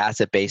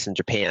asset base in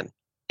Japan.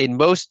 In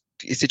most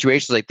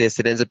situations like this,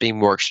 it ends up being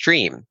more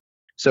extreme.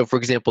 So, for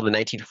example, in the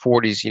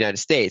 1940s United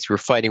States, we were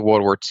fighting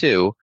World War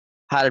II.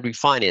 How did we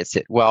finance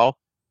it? Well,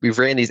 we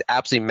ran these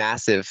absolutely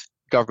massive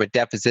government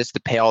deficits to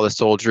pay all the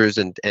soldiers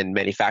and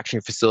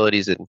manufacturing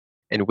facilities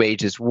and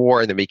wage this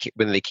war. And then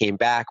when they came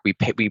back, we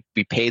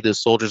paid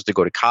those soldiers to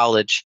go to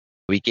college.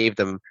 We gave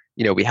them,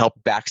 we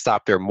helped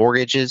backstop their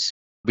mortgages.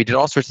 We did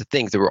all sorts of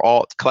things that were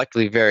all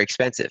collectively very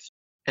expensive.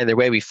 And the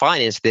way we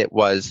financed it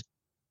was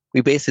we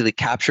basically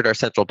captured our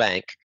central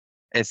bank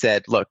and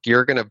said, look,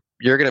 you're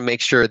gonna make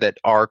sure that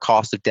our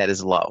cost of debt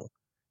is low.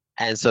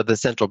 And so the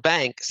central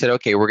bank said,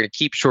 okay, we're going to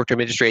keep short-term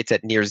interest rates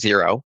at near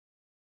zero,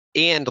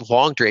 and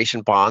long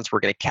duration bonds we're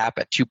going to cap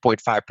at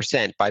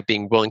 2.5% by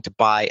being willing to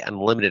buy an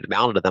unlimited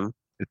amount of them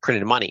with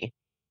printed money.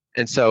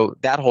 And so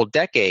that whole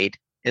decade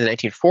in the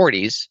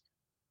 1940s,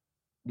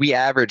 we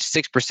averaged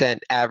 6%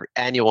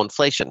 annual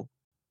inflation,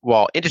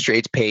 while interest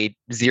rates paid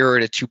 0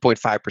 to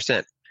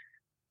 2.5%.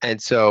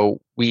 And so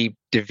we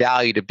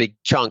devalued a big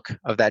chunk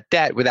of that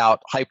debt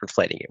without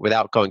hyperinflating it,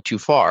 without going too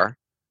far.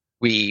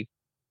 We,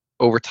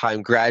 over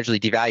time, gradually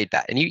devalued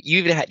that. And you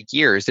even had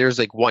years, there was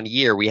like 1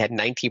 year we had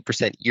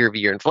 19%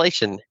 year-over-year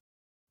inflation,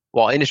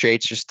 while interest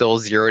rates are still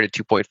 0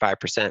 to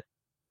 2.5%.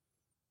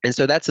 And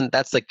so that's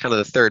like kind of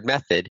the third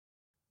method,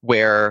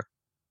 where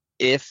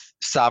if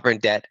sovereign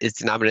debt is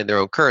denominated in their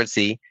own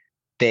currency,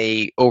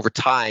 they, over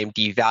time,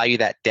 devalue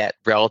that debt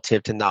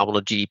relative to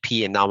nominal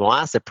GDP and nominal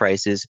asset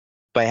prices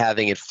by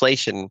having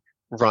inflation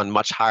run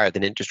much higher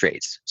than interest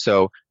rates.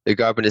 So the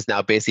government is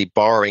now basically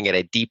borrowing at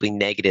a deeply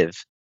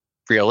negative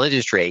real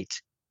interest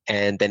rate.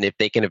 And then if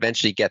they can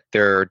eventually get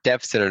their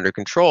deficit under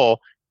control,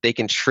 they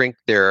can shrink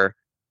their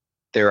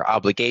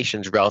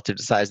obligations relative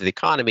to the size of the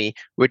economy,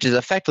 which is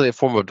effectively a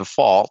form of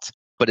default,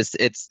 but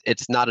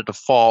it's not a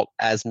default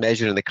as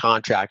measured in the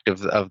contract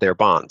of their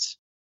bonds.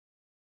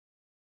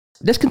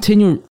 Let's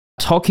continue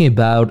talking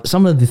about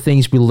some of the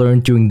things we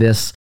learned during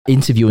this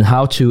interview and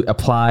how to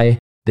apply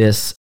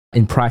this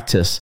in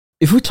practice.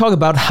 If we talk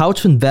about how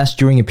to invest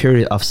during a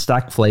period of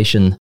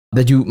stagflation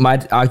that you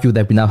might argue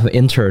that we now have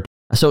entered.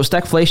 So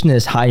stagflation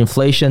is high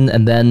inflation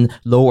and then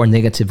low or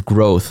negative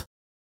growth.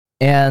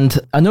 And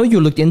I know you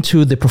looked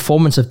into the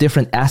performance of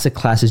different asset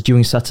classes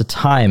during such a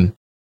time.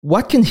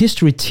 What can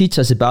history teach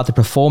us about the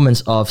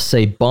performance of,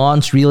 say,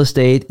 bonds, real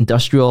estate,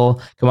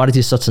 industrial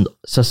commodities such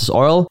as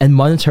oil, and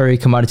monetary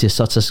commodities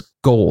such as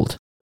gold?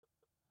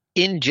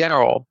 In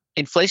general,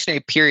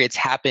 inflationary periods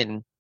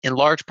happen in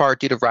large part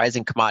due to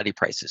rising commodity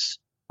prices,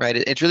 right?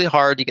 It's really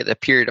hard to get a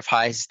period of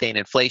high sustained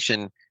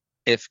inflation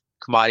if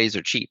commodities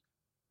are cheap,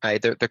 right?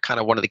 They're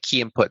kind of one of the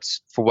key inputs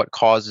for what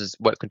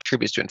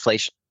contributes to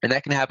inflation. And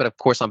that can happen, of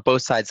course, on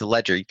both sides of the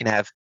ledger. You can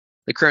have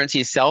the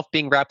currency itself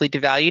being rapidly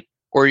devalued,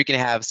 or you can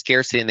have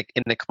scarcity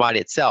in the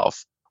commodity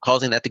itself,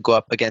 causing that to go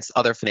up against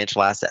other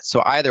financial assets.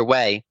 So either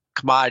way,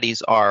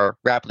 commodities are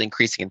rapidly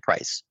increasing in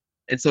price.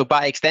 And so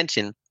by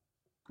extension,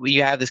 when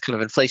you have this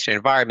kind of inflationary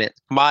environment,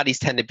 commodities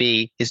tend to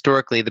be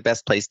historically the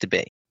best place to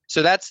be.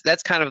 So that's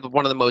kind of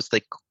one of the most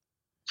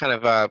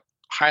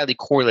highly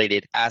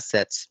correlated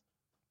assets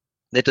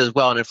that does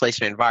well in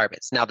inflationary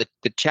environments. Now, the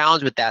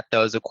challenge with that,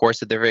 though, is, of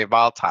course, that they're very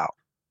volatile.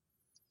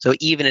 So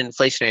even in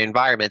inflationary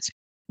environments,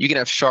 you can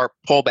have sharp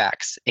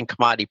pullbacks in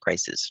commodity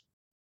prices.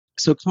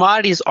 So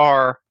commodities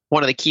are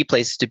one of the key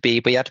places to be,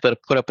 but you have to be able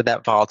to put up with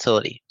that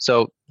volatility.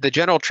 So the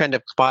general trend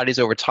of commodities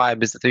over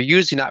time is that they're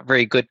usually not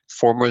very good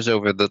performers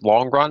over the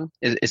long run.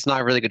 It's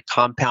not really good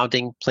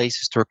compounding places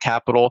to store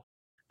capital.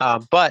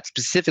 But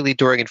specifically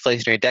during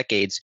inflationary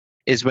decades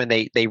is when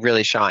they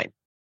really shine.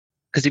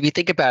 Because if you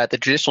think about it, the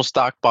traditional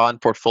stock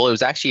bond portfolio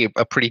is actually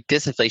a pretty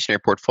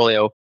disinflationary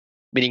portfolio,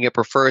 meaning it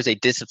prefers a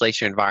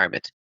disinflation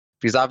environment.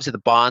 Because obviously the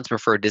bonds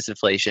prefer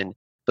disinflation,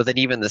 but then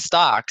even the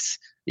stocks,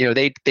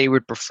 they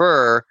would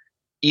prefer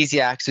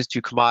easy access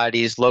to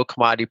commodities, low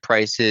commodity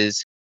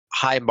prices,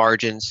 high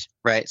margins,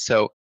 right?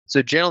 So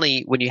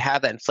generally, when you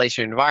have that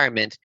inflation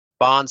environment,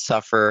 bonds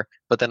suffer,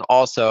 but then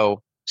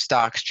also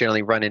stocks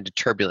generally run into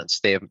turbulence.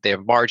 They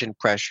have margin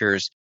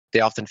pressures.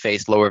 They often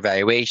face lower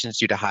valuations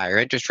due to higher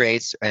interest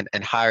rates and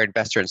higher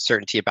investor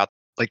uncertainty about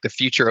like the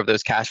future of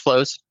those cash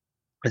flows.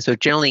 And so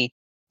generally,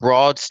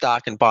 broad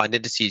stock and bond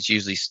indices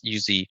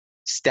usually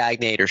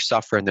stagnate or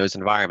suffer in those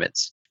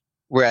environments.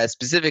 Whereas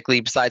specifically,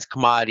 besides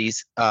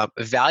commodities,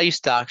 value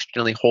stocks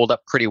generally hold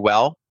up pretty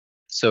well.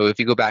 So if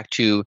you go back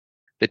to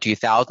the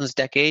 2000s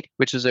decade,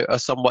 which was a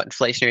somewhat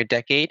inflationary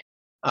decade,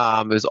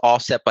 it was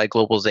offset by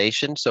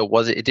globalization. So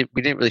we didn't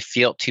really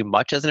feel it too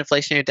much as an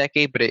inflationary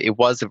decade, but it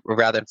was a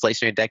rather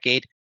inflationary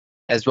decade,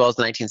 as well as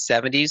the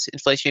 1970s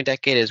inflationary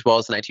decade, as well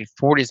as the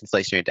 1940s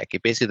inflationary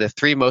decade. Basically, the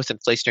three most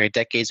inflationary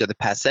decades of the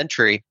past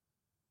century,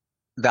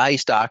 value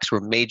stocks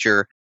were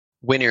major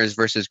winners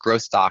versus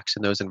growth stocks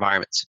in those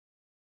environments.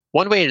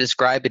 One way to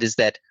describe it is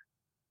that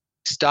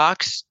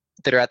stocks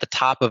that are at the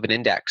top of an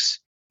index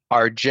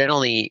are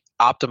generally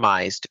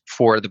optimized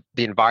for the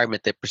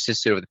environment that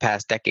persisted over the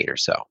past decade or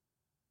so,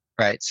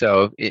 right?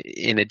 So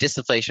in a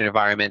disinflation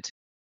environment,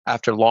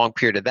 after a long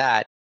period of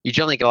that, you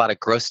generally get a lot of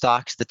growth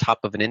stocks at the top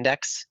of an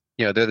index.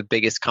 They're the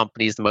biggest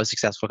companies, the most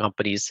successful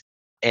companies.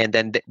 And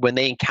then when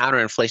they encounter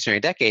an inflationary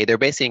decade, they're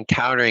basically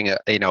encountering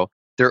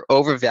they're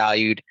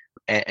overvalued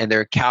and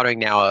they're encountering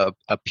now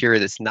a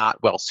period that's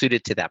not well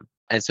suited to them.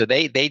 And so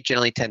they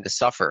generally tend to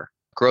suffer.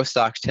 Growth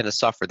stocks tend to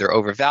suffer. They're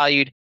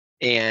overvalued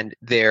and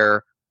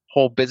their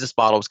whole business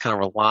model is kind of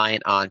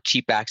reliant on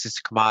cheap access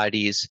to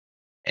commodities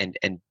and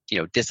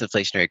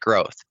disinflationary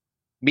growth.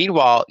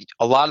 Meanwhile,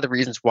 a lot of the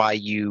reasons why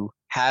you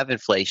have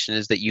inflation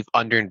is that you've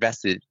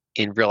underinvested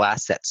in real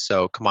assets.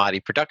 So commodity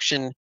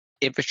production,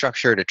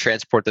 infrastructure to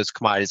transport those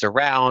commodities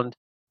around,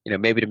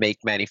 maybe to make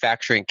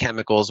manufacturing,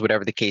 chemicals,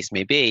 whatever the case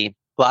may be,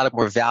 a lot of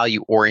more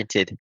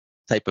value-oriented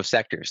type of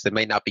sectors that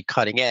may not be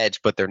cutting edge,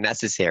 but they're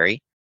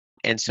necessary.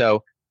 And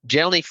so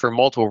generally for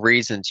multiple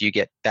reasons, you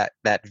get that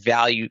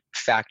value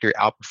factor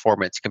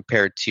outperformance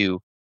compared to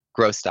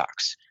growth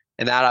stocks.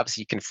 And that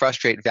obviously can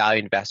frustrate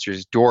value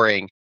investors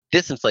during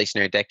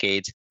disinflationary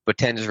decades, but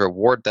tends to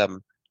reward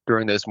them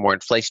during those more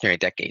inflationary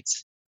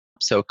decades.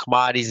 So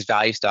commodities,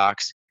 value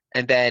stocks,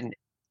 and then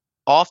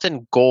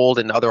often gold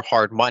and other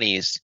hard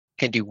monies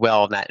can do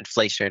well in that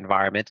inflationary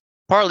environment,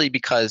 partly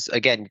because,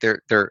 again,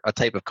 they're a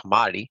type of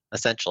commodity,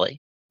 essentially.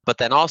 But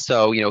then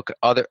also,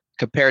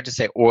 compared to,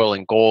 say, oil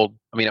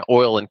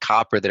and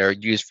copper that are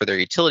used for their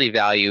utility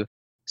value,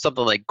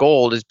 something like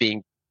gold is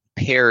being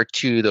compared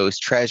to those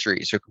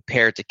treasuries or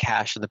compared to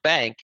cash in the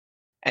bank.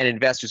 And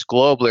investors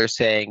globally are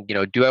saying,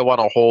 do I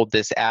want to hold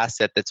this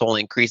asset that's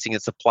only increasing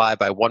its supply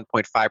by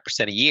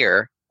 1.5% a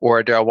year?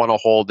 Or do I want to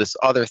hold this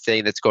other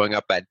thing that's going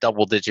up at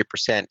double-digit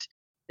percent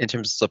in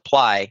terms of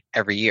supply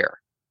every year?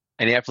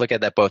 And you have to look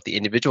at that both the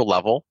individual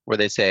level, where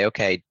they say,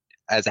 okay,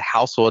 as a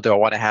household, do I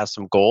want to have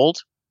some gold?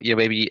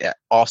 Maybe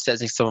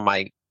offsetting some of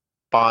my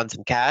bonds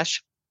and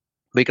cash.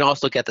 We can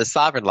also look at the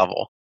sovereign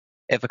level.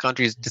 If a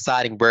country is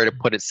deciding where to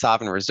put its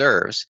sovereign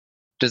reserves,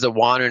 does it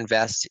want to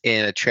invest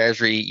in a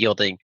treasury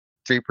yielding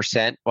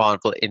 3% while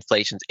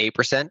inflation's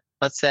 8%,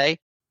 let's say?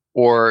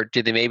 Or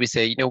do they maybe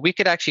say, we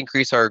could actually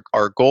increase our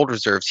gold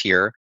reserves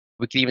here.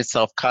 We could even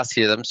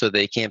self-custody them so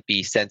they can't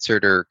be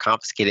censored or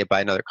confiscated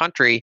by another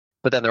country,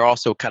 but then they're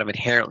also kind of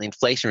inherently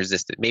inflation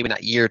resistant, maybe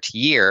not year to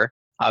year.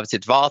 Obviously,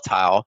 it's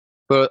volatile,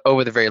 but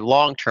over the very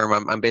long term,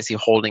 I'm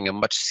basically holding a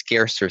much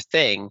scarcer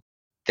thing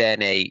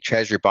than a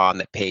treasury bond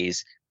that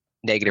pays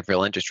negative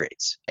real interest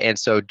rates. And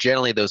so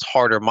generally those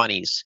harder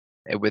monies,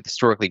 with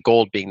historically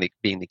gold being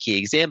the key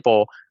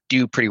example,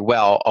 do pretty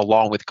well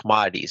along with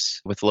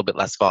commodities with a little bit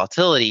less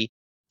volatility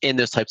in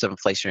those types of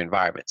inflationary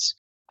environments.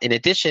 In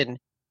addition,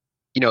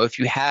 if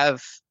you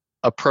have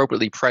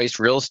appropriately priced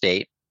real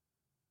estate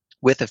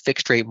with a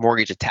fixed rate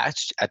mortgage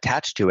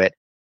attached to it,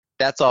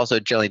 that's also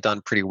generally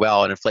done pretty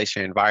well in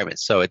inflationary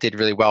environments. So it did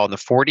really well in the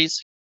 40s,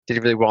 did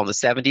really well in the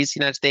 70s,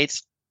 United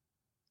States,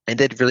 and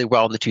did really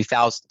well in the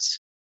 2000s.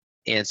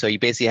 And so you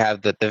basically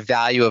have the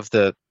value of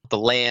the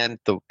land,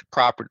 the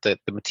property,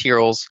 the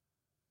materials,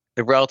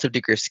 the relative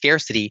degree of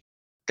scarcity,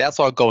 that's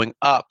all going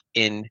up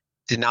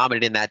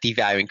denominated in that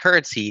devaluing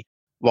currency,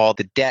 while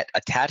the debt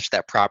attached to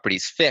that property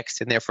is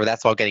fixed, and therefore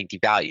that's all getting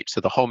devalued.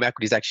 So the home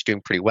equity is actually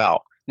doing pretty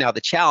well. Now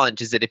the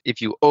challenge is that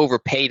if you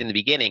overpaid in the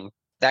beginning,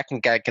 that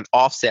can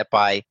offset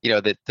by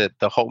the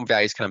home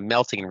values kind of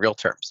melting in real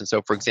terms. And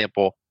so, for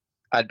example,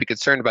 I'd be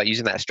concerned about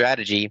using that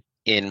strategy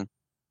in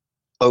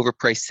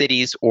overpriced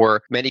cities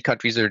or many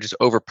countries that are just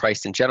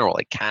overpriced in general,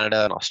 like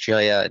Canada and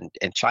Australia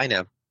and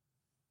China.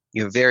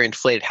 You have very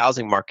inflated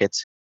housing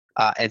markets.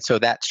 And so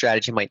that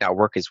strategy might not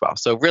work as well.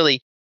 So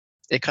really,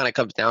 it kind of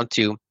comes down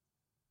to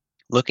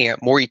looking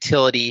at more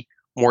utility,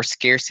 more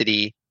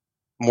scarcity,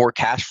 more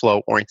cash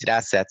flow oriented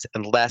assets,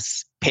 and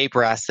less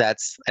paper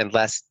assets and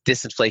less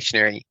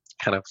disinflationary,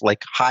 kind of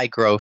like high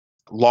growth,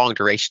 long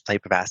duration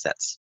type of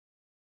assets.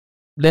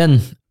 Lyn,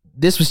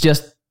 this was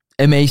just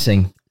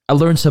amazing. I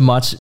learned so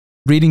much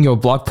reading your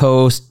blog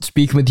post,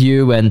 speaking with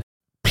you, and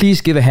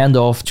please give a hand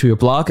off to your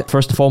blog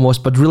first and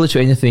foremost, but really to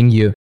anything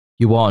you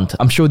want.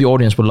 I'm sure the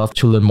audience would love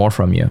to learn more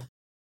from you.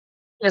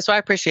 Yeah, so I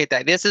appreciate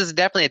that. This is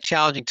definitely a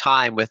challenging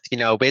time with,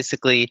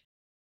 basically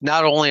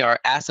not only are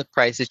asset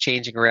prices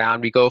changing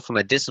around, we go from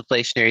a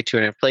disinflationary to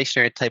an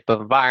inflationary type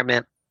of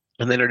environment,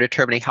 and then are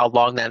determining how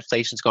long that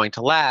inflation is going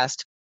to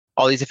last.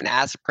 All these different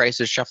asset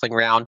prices shuffling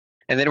around,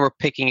 and then we're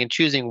picking and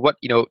choosing what,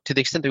 to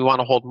the extent that we want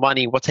to hold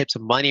money, what types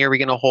of money are we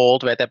going to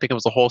hold, right? That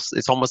becomes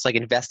it's almost like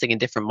investing in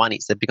different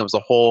monies. That becomes a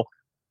whole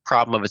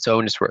problem of its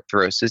own to sort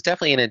through. So it's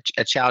definitely in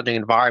a challenging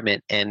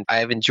environment, and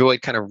I've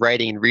enjoyed kind of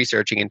writing and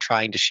researching and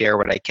trying to share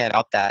what I can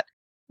about that.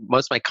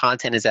 Most of my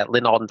content is at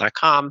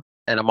lynalden.com,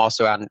 and I'm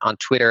also on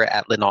Twitter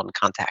at Lyn Alden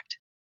Contact.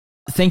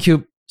 Thank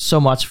you so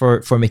much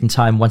for making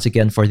time once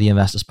again for the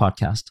Investors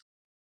Podcast.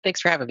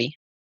 Thanks for having me.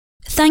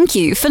 Thank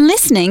you for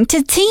listening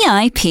to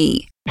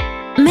TIP.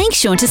 Make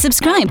sure to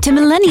subscribe to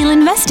Millennial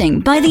Investing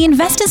by the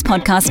Investors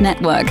Podcast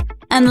Network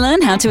and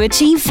learn how to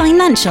achieve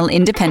financial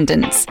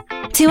independence.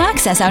 To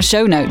access our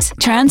show notes,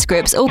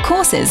 transcripts, or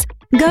courses,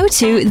 go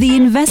to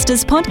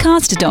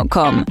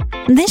theinvestorspodcast.com.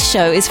 This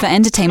show is for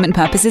entertainment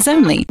purposes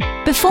only.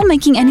 Before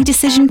making any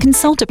decision,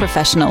 consult a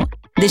professional.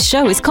 This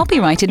show is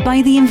copyrighted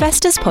by the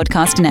Investors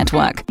Podcast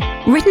Network.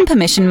 Written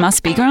permission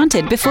must be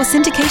granted before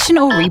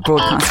syndication or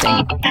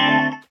rebroadcasting.